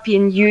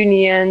European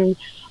Union,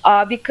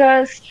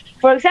 because,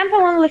 for example,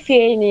 in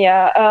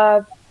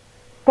Lithuania,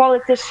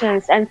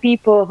 politicians and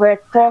people were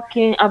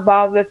talking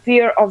about the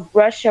fear of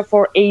Russia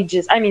for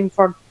ages. I mean,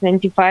 for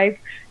 25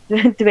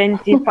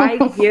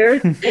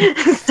 years,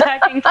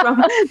 starting from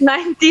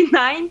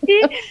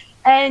 1990.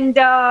 And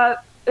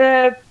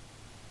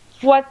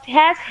what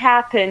has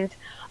happened,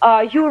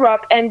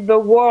 Europe and the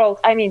world,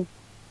 I mean,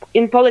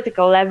 in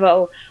political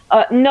level,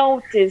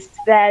 noticed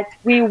that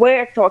we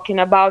were talking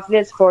about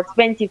this for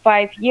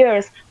 25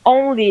 years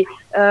only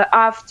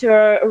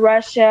after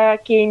Russia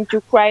came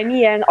to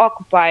Crimea and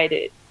occupied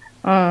it.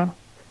 And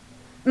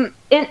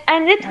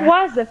it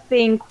was a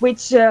thing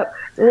which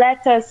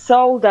let us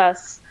solve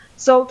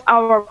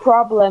our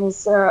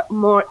problems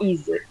more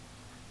easy.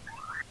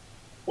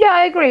 Yeah,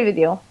 I agree with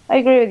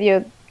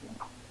you.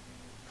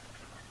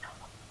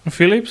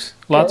 Philips,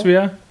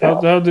 Latvia,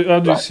 how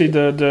do you see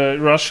the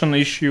Russian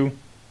issue?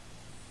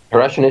 The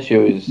Russian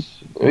issue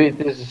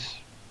is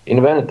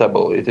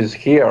inevitable. It is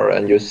here,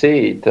 and you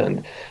see it.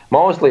 And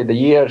mostly the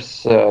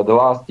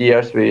last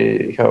years,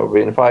 we have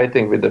been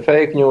fighting with the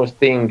fake news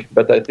thing.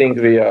 But I think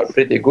we are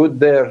pretty good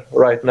there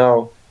right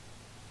now,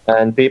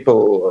 and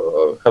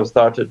people have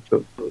started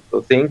to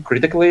think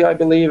critically, I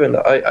believe, and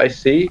I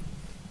see.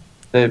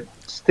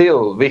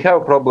 Still, we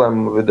have a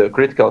problem with the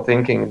critical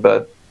thinking,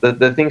 but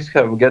the things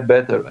have get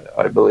better,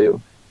 I believe.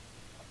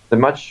 The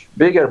much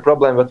bigger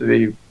problem that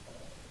we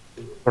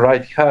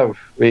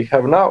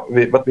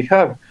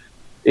have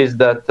is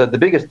that the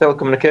biggest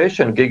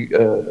telecommunication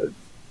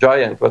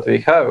giant what we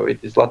have, it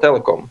is La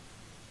Telecom.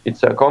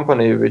 It's a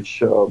company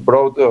which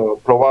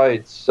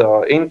provides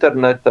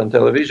internet and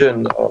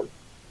television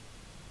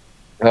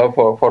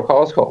for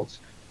households,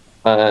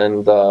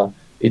 and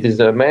it is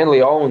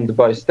mainly owned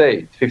by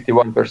state,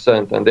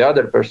 51%, and the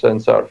other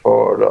percents are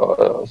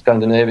for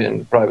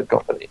Scandinavian private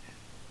company.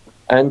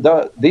 And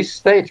this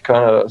state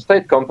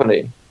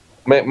company,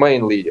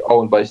 mainly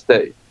owned by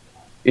state,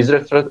 is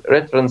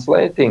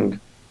retranslating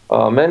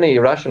many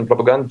Russian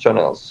propaganda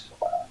channels.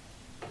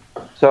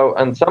 So,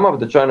 and some of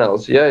the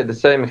channels, the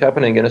same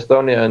happening in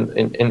Estonia and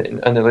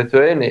in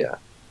Lithuania.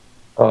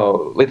 A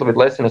little bit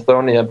less in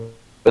Estonia,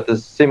 but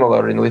it's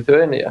similar in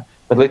Lithuania.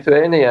 But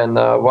Lithuanian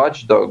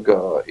watchdog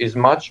is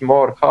much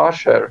more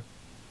harsher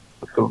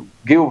to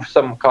give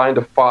some kind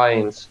of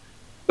fines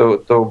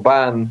to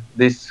ban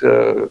this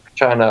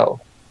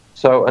channel.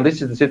 So, and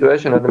this is the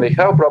situation, and we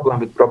have a problem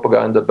with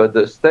propaganda, but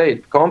the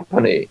state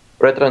company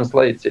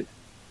retranslates it.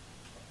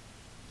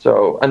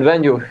 So, and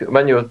when you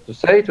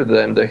say to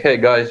them that, hey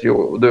guys,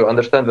 you do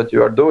understand what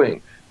you are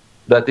doing,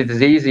 that it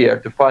is easier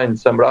to find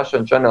some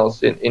Russian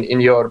channels in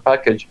your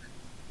package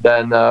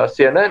than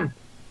CNN.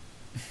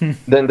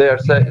 then they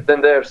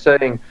are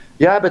saying,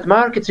 yeah, but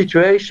market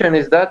situation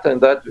is that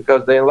and that,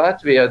 because in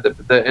Latvia the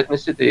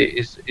ethnicity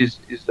is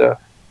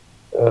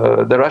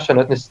the Russian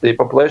ethnicity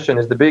population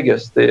is the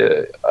biggest,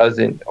 as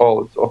in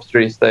all of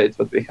three states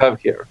that we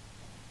have here.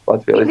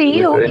 Latvia, in the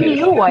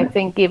EU, I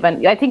think you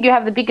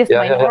have the biggest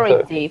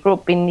minority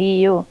group in the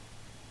EU.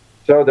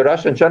 So the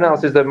Russian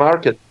channels is the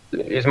market.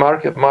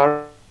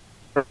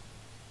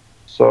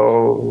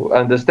 So,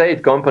 and the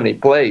state company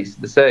plays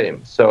the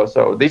same.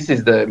 So this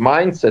is the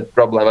mindset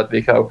problem that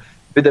we have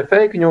with the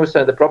fake news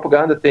and the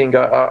propaganda thing.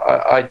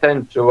 I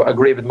tend to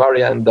agree with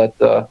Marianne that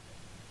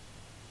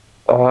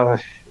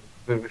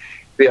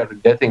we are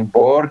getting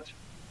bored.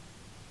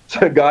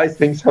 So guys,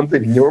 think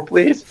something new,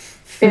 please.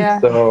 Yeah.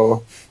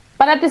 So.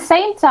 But at the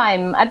same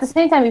time,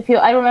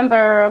 I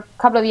remember a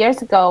couple of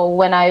years ago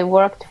when I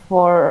worked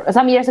for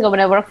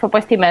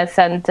Postimees,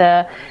 and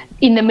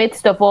in the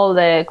midst of all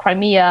the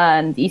Crimea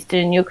and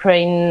Eastern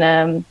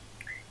Ukraine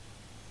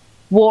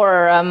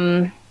war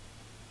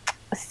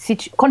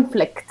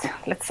conflict,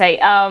 let's say,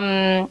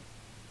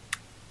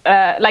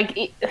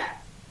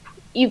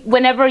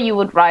 whenever you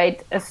would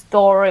write a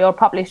story or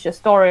publish a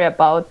story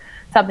about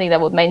something that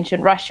would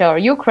mention Russia or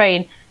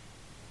Ukraine,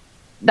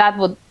 that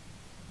would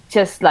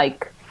just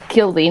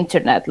kill the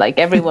internet.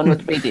 Everyone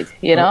would read it,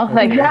 Yeah,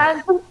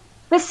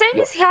 the same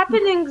is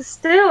happening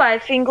still, I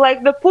think.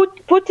 The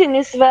Putin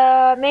is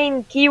the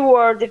main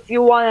keyword if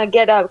you want to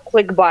get a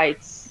clickbait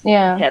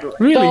headline.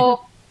 Really?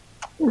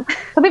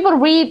 So people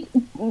read,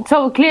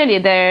 so clearly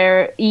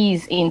there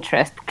is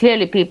interest.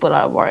 Clearly people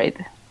are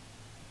worried.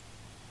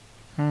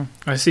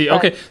 I see. But,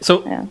 Okay,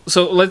 so yeah.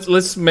 so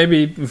let's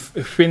maybe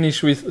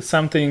finish with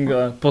something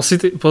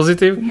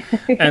positive.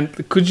 And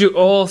could you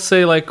all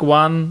say like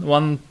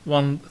one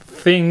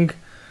thing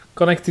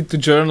connected to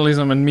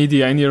journalism and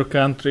media in your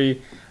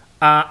country?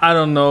 I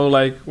don't know,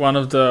 like one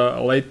of the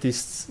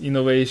latest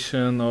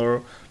innovation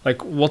or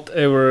like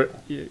whatever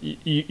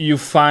you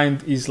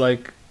find is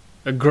like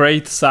a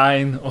great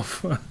sign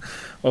of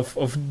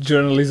of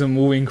journalism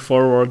moving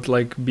forward.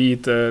 Like be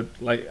it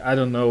like I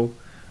don't know,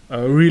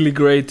 a really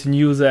great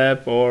news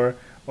app or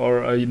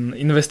an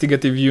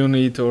investigative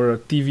unit or a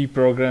TV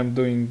program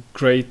doing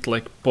great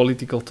like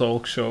political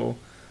talk show.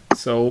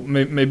 So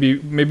maybe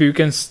we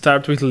can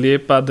start with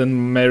Liepa,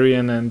 then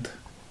Marian,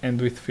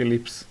 and with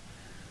Philips.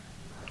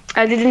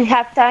 I didn't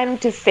have time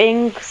to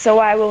think, so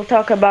I will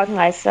talk about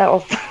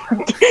myself.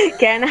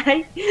 Can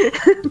I?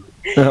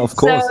 Of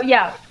course. So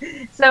yeah,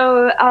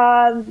 so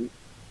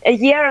a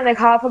year and a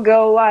half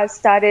ago, I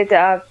started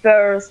a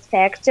first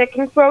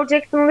fact-checking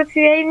project in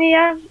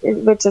Lithuania,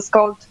 which is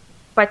called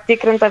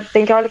Patikrinta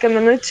 15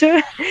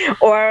 minučių,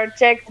 or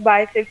checked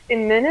by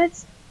 15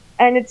 minutes,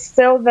 and it's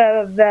still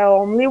the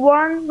only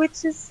one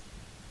which is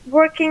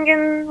working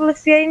in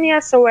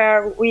Lithuania. So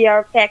where we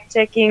are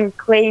fact-checking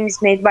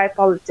claims made by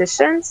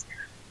politicians.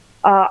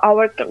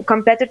 Our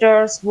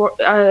competitors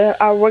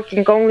are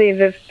working only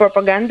with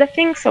propaganda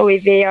things, so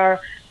they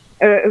are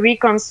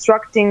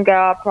reconstructing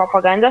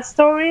propaganda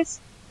stories,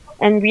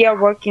 and we are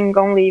working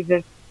only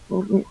with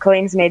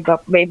claims made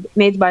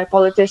by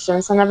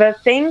politicians. Another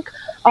thing,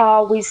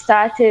 we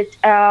started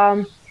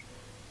a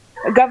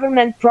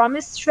government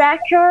promise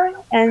tracker,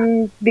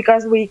 and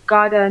because we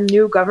got a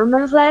new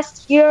government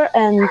last year,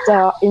 and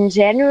in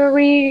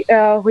January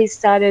we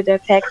started a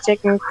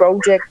fact-checking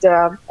project,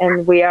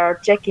 and we are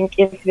checking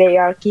if they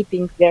are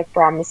keeping their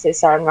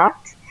promises or not.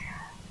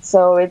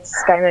 So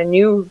it's kind of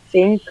new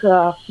thing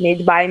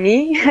made by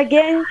me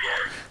again.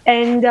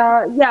 And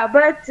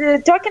but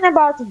talking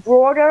about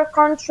broader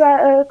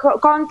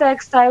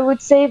context, I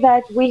would say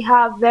that we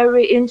have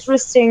very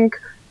interesting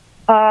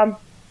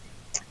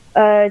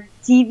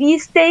TV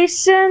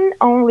station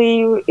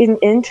only in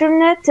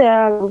internet,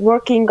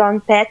 working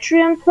on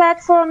Patreon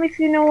platform, if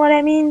you know what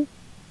I mean.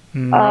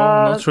 No,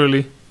 not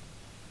really.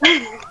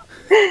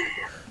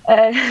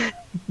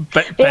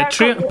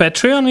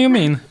 Patreon, you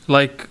mean?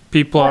 Like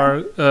people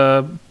are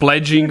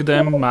pledging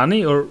them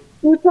money, or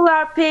people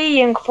are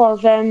paying for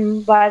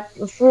them, but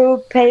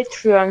through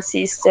Patreon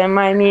system.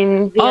 I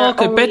mean.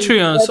 Okay,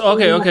 Patreons.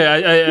 Okay.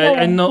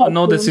 I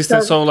know the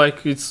system. So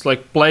like it's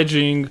like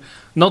pledging,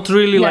 not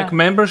really like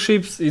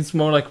memberships. It's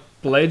more like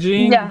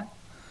pledging.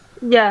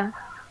 Yeah.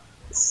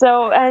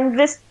 So, and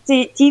this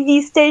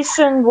TV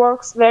station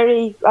works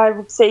very, I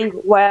would say,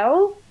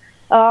 well.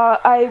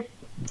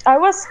 I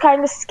was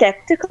kind of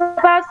skeptical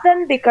about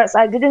them because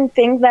I didn't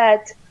think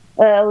that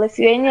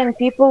Lithuanian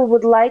people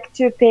would like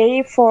to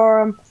pay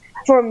for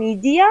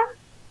media,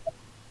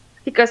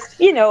 because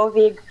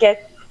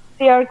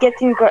they are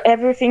getting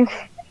everything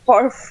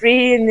for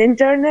free in the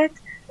internet,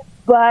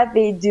 but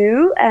they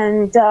do,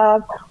 and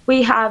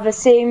we have the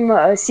same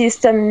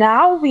system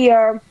now. We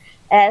are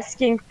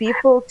asking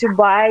people to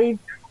buy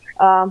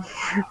a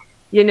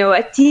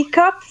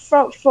teacup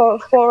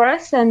for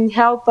us and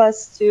help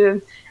us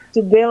to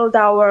build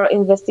our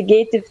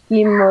investigative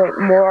team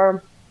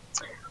more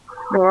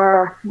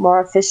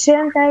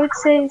efficient, I would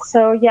say.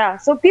 So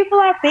so people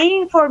are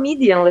paying for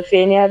media in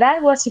Lithuania.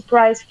 That was a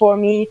surprise for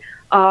me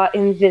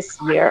in this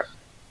year.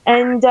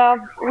 And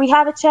we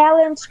have a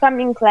challenge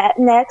coming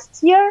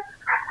next year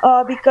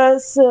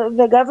because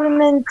the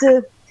government,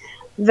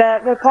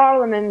 the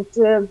parliament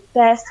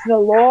passed the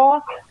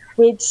law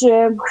which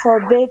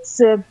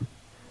forbids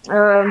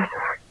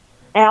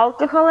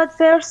alcohol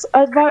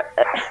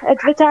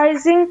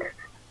advertising,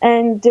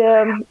 and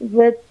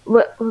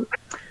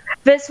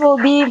this will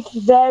be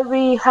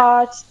very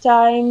hard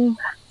time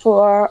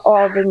for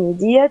all the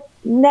media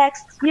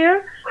next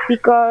year,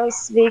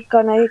 because we're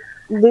gonna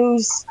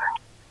lose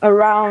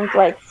around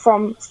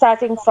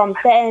starting from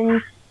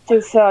 10 to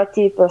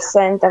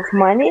 30% of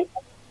money,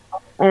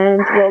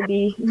 and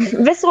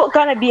this will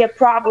gonna be a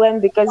problem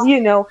because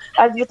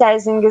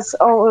advertising is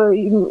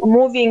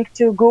moving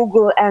to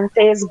Google and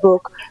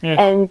Facebook,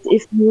 and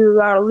if you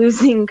are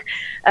losing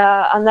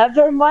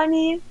another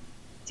money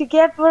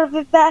together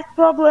with that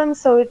problem,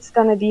 so it's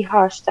gonna be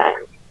harsh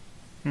time.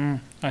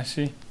 I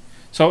see.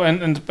 So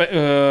and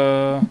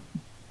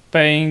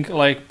paying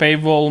like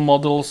paywall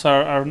models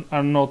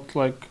are not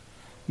like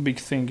big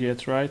thing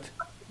yet, right?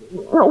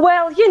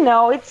 Well,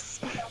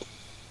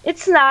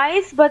 it's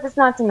nice, but it's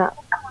not enough.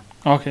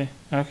 Okay.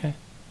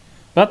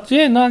 But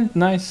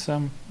nice.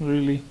 I'm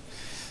really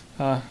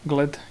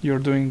glad you're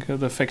doing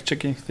the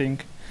fact-checking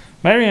thing.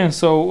 Marian,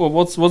 so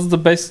what's the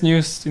best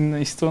news in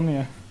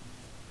Estonia?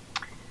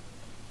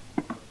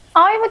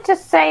 I would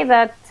just say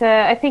that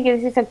I think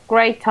this is a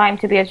great time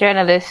to be a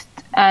journalist,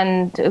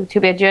 and to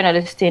be a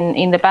journalist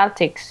in the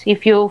Baltics.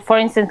 If you, for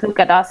instance, look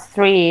at us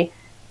three,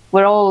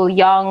 we're all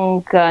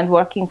young and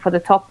working for the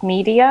top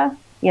media.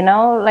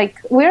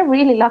 We're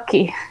really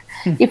lucky.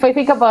 if I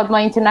think about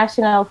my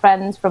international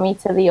friends from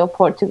Italy or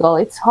Portugal,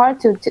 it's hard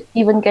to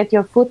even get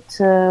your foot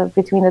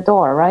between the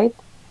door, right?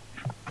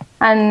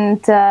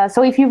 And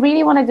so if you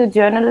really want to do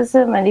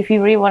journalism and if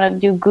you really want to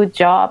do a good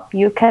job,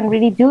 you can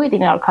really do it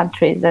in our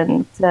countries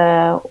and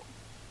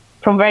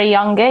from very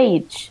young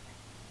age.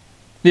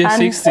 Yeah,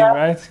 And, 16,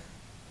 right?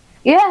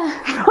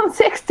 Yeah, from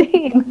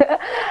 16.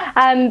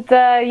 And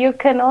you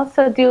can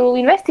also do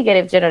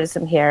investigative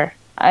journalism here.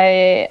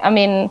 I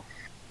mean,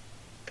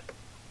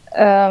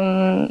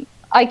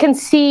 I can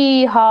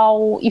see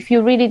how if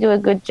you really do a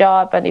good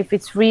job and if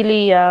it's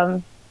really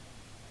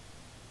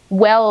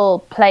well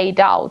played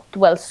out,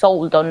 well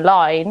sold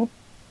online,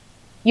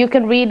 you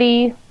can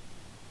really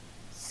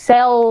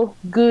sell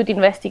good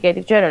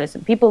investigative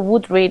journalism. People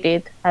would read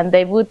it and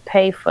they would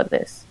pay for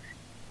this.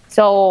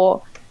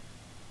 So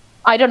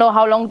I don't know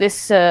how long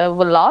this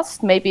will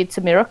last. Maybe it's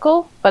a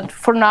miracle, but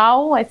for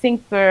now, I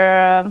think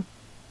we're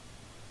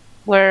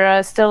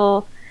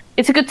still.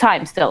 It's a good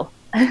time still.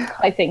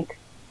 I think.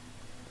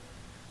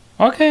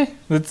 Okay,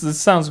 that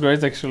sounds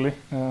great. Actually,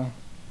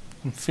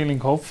 I'm feeling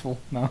hopeful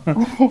now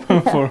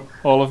for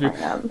all of you.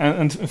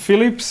 And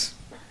Philips.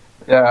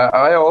 Yeah,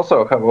 I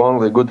also have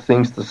only good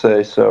things to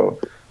say. So,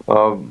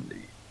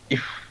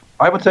 if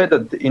I would say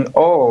that in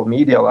all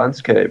media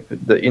landscape,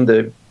 in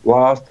the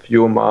last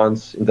few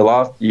months, in the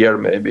last year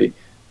maybe,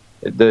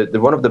 the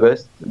one of the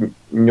best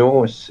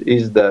news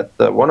is that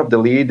one of the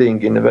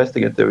leading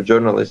investigative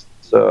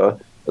journalists,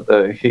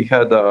 he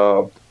had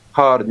a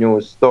hard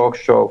news talk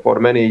show for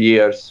many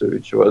years,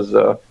 which was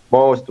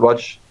most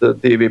watched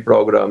TV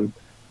program,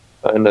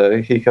 and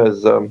he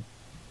has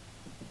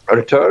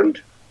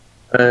returned,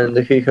 and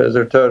he has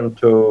returned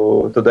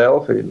to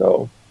Delphi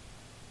now,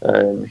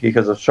 and he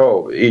has a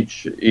show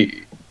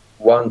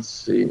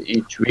once in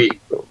each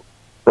week,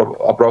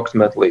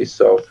 approximately.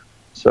 So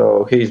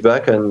he's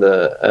back, and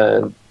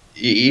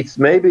it's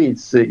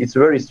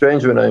very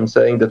strange when I'm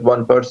saying that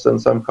one person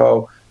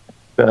somehow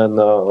can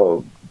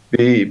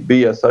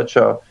be such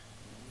a,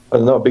 I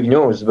don't know, big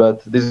news,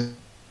 but this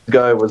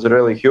guy was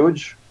really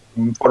huge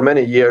for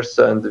many years,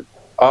 and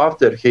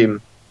after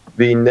him,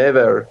 we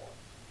never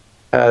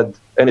had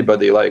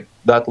anybody like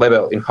that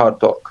level in hard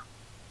talk.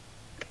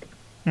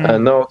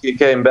 And now he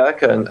came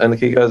back, and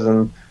he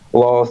hasn't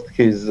lost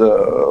his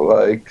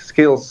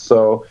skills.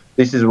 So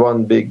this is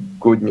one big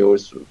good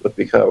news that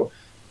we have.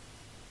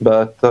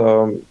 But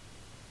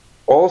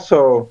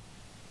also,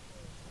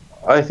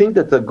 I think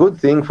that a good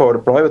thing for a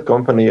private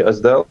company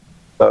as well.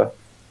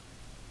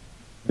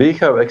 We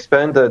have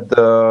expanded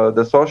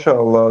the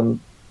social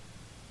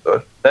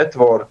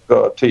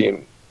network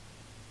team.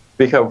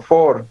 We have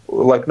four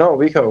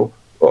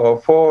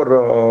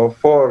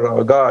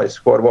guys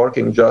who are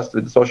working just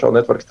with social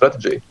network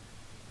strategy,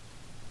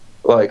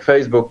 like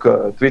Facebook,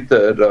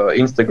 Twitter,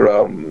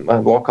 Instagram,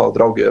 and local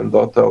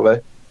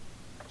Draugiem.lv.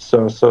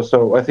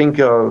 So I think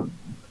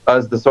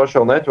as the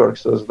social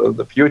networks as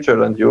the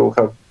future, and you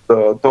have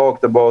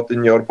talked about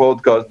in your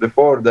podcast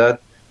before that,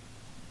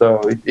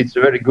 so it's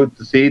very good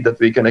to see that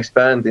we can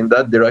expand in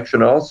that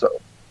direction also,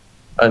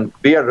 and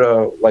we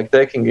are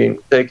taking in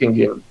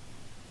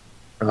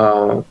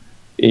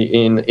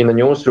a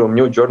newsroom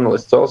new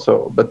journalists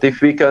also. But if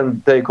we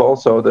can take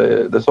also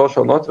the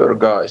social network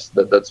guys,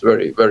 that's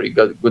very very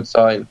good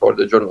sign for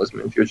the journalism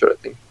in future, I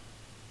think.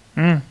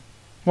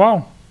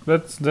 Wow,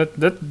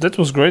 that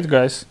was great,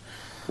 guys.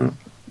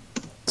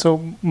 So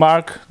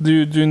Mark, do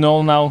you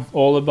know now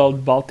all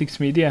about Baltics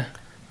Media?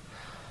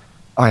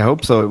 I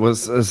hope so. It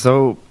was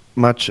so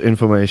much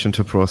information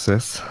to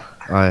process.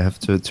 I have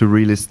to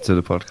re-listen to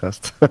the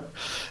podcast.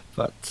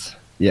 But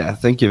yeah,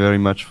 thank you very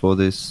much for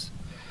this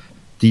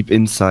deep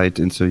insight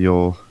into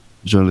your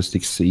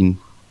journalistic scene.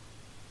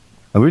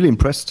 I'm really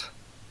impressed,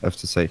 I have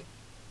to say.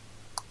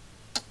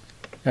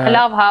 I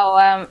love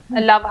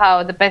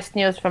how the best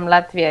news from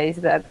Latvia is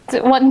that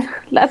one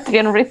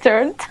Latvian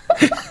returned.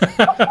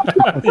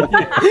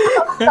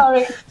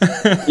 Sorry.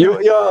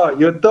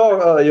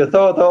 You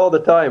thought all the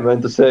time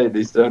when to say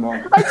this.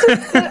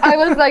 I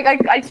was like,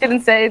 I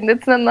shouldn't say it.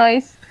 It's not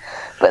nice.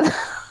 But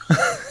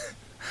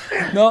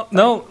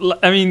no.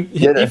 I mean,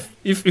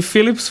 if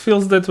Philips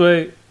feels that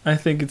way, I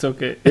think it's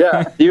okay.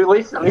 Yeah, you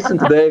listen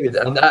to David,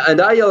 and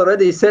I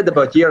already said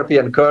about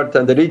European Court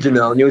and the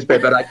regional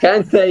newspaper. I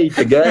can't say it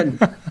again.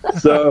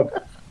 So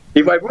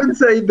if I wouldn't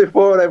say it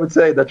before, I would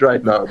say that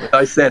right now. But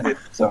I said it.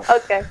 So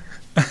okay.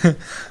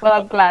 Well,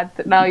 I'm glad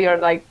that now you're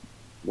like,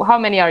 how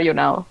many are you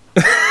now?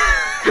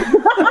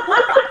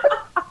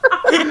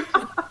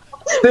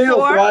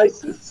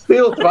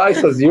 Still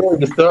twice as you in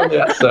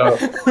Estonia. So.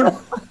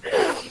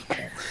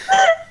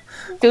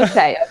 Do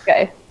say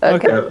okay.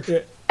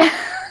 Okay.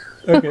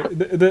 Okay,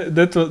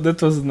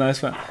 that was a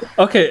nice one.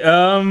 Okay,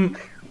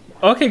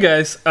 okay,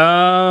 guys.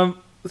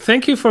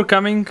 Thank you for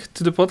coming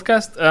to the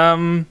podcast.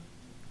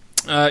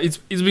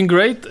 It's been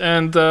great,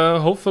 and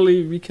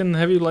hopefully we can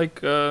have you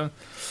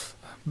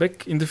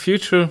back in the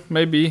future,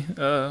 maybe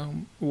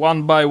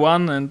one by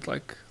one, and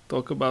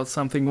talk about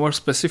something more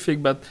specific,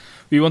 but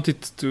we wanted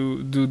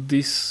to do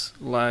this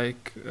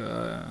like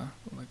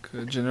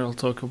a general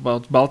talk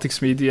about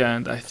Baltics media,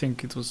 and I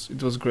think it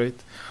was great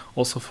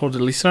also for the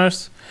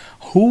listeners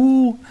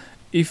who,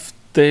 if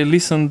they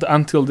listened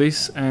until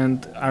this and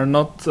are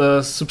not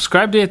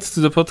subscribed yet to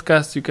the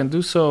podcast, you can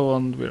do so.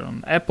 We're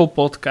on Apple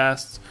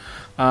Podcasts,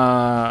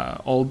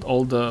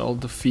 all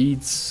the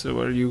feeds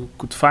where you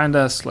could find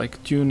us,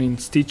 like TuneIn,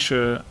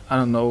 Stitcher. I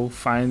don't know.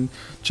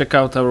 Check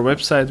out our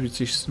website,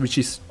 which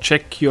is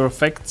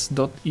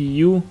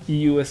checkyourfacts.eu.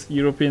 EU as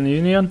European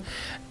Union,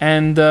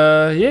 and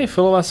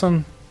follow us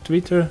on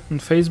Twitter and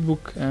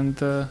Facebook, and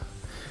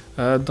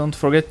don't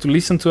forget to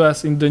listen to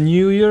us in the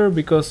new year,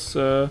 because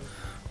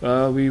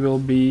we will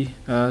be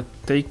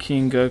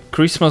taking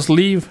Christmas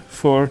leave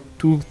for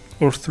 2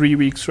 or 3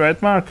 weeks,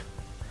 right, Mark?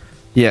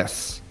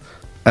 Yes.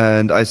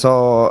 And I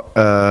saw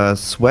a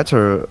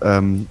sweater,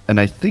 and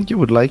I think you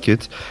would like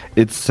it.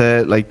 It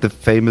said like the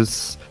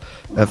famous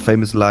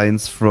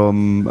lines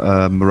from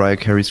Mariah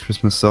Carey's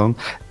Christmas song,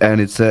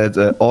 and it said,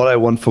 "All I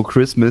want for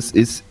Christmas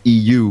is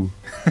EU,"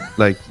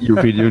 like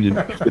European Union,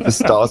 with the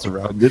stars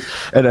around it.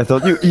 And I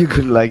thought you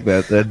could like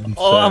that. And,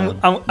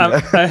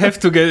 I have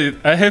to get it.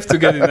 I have to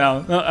get it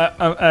now. No,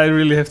 I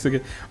really have to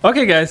get it.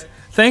 Okay, guys.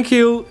 Thank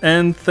you,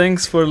 and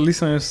thanks for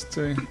listeners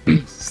to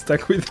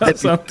stuck with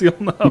us until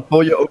now.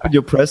 Before you open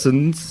your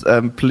presents,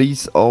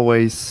 please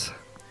always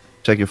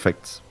check your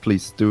facts.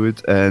 Please do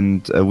it,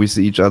 and we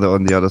see each other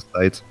on the other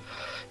side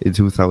in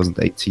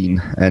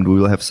 2018, and we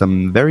will have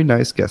some very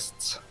nice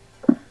guests.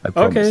 I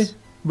promise. Okay,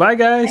 bye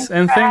guys,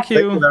 and thank you.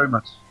 Thank you very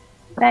much.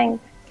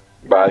 Thanks.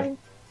 Bye.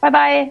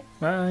 Bye-bye.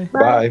 Bye.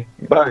 Bye.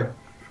 Bye.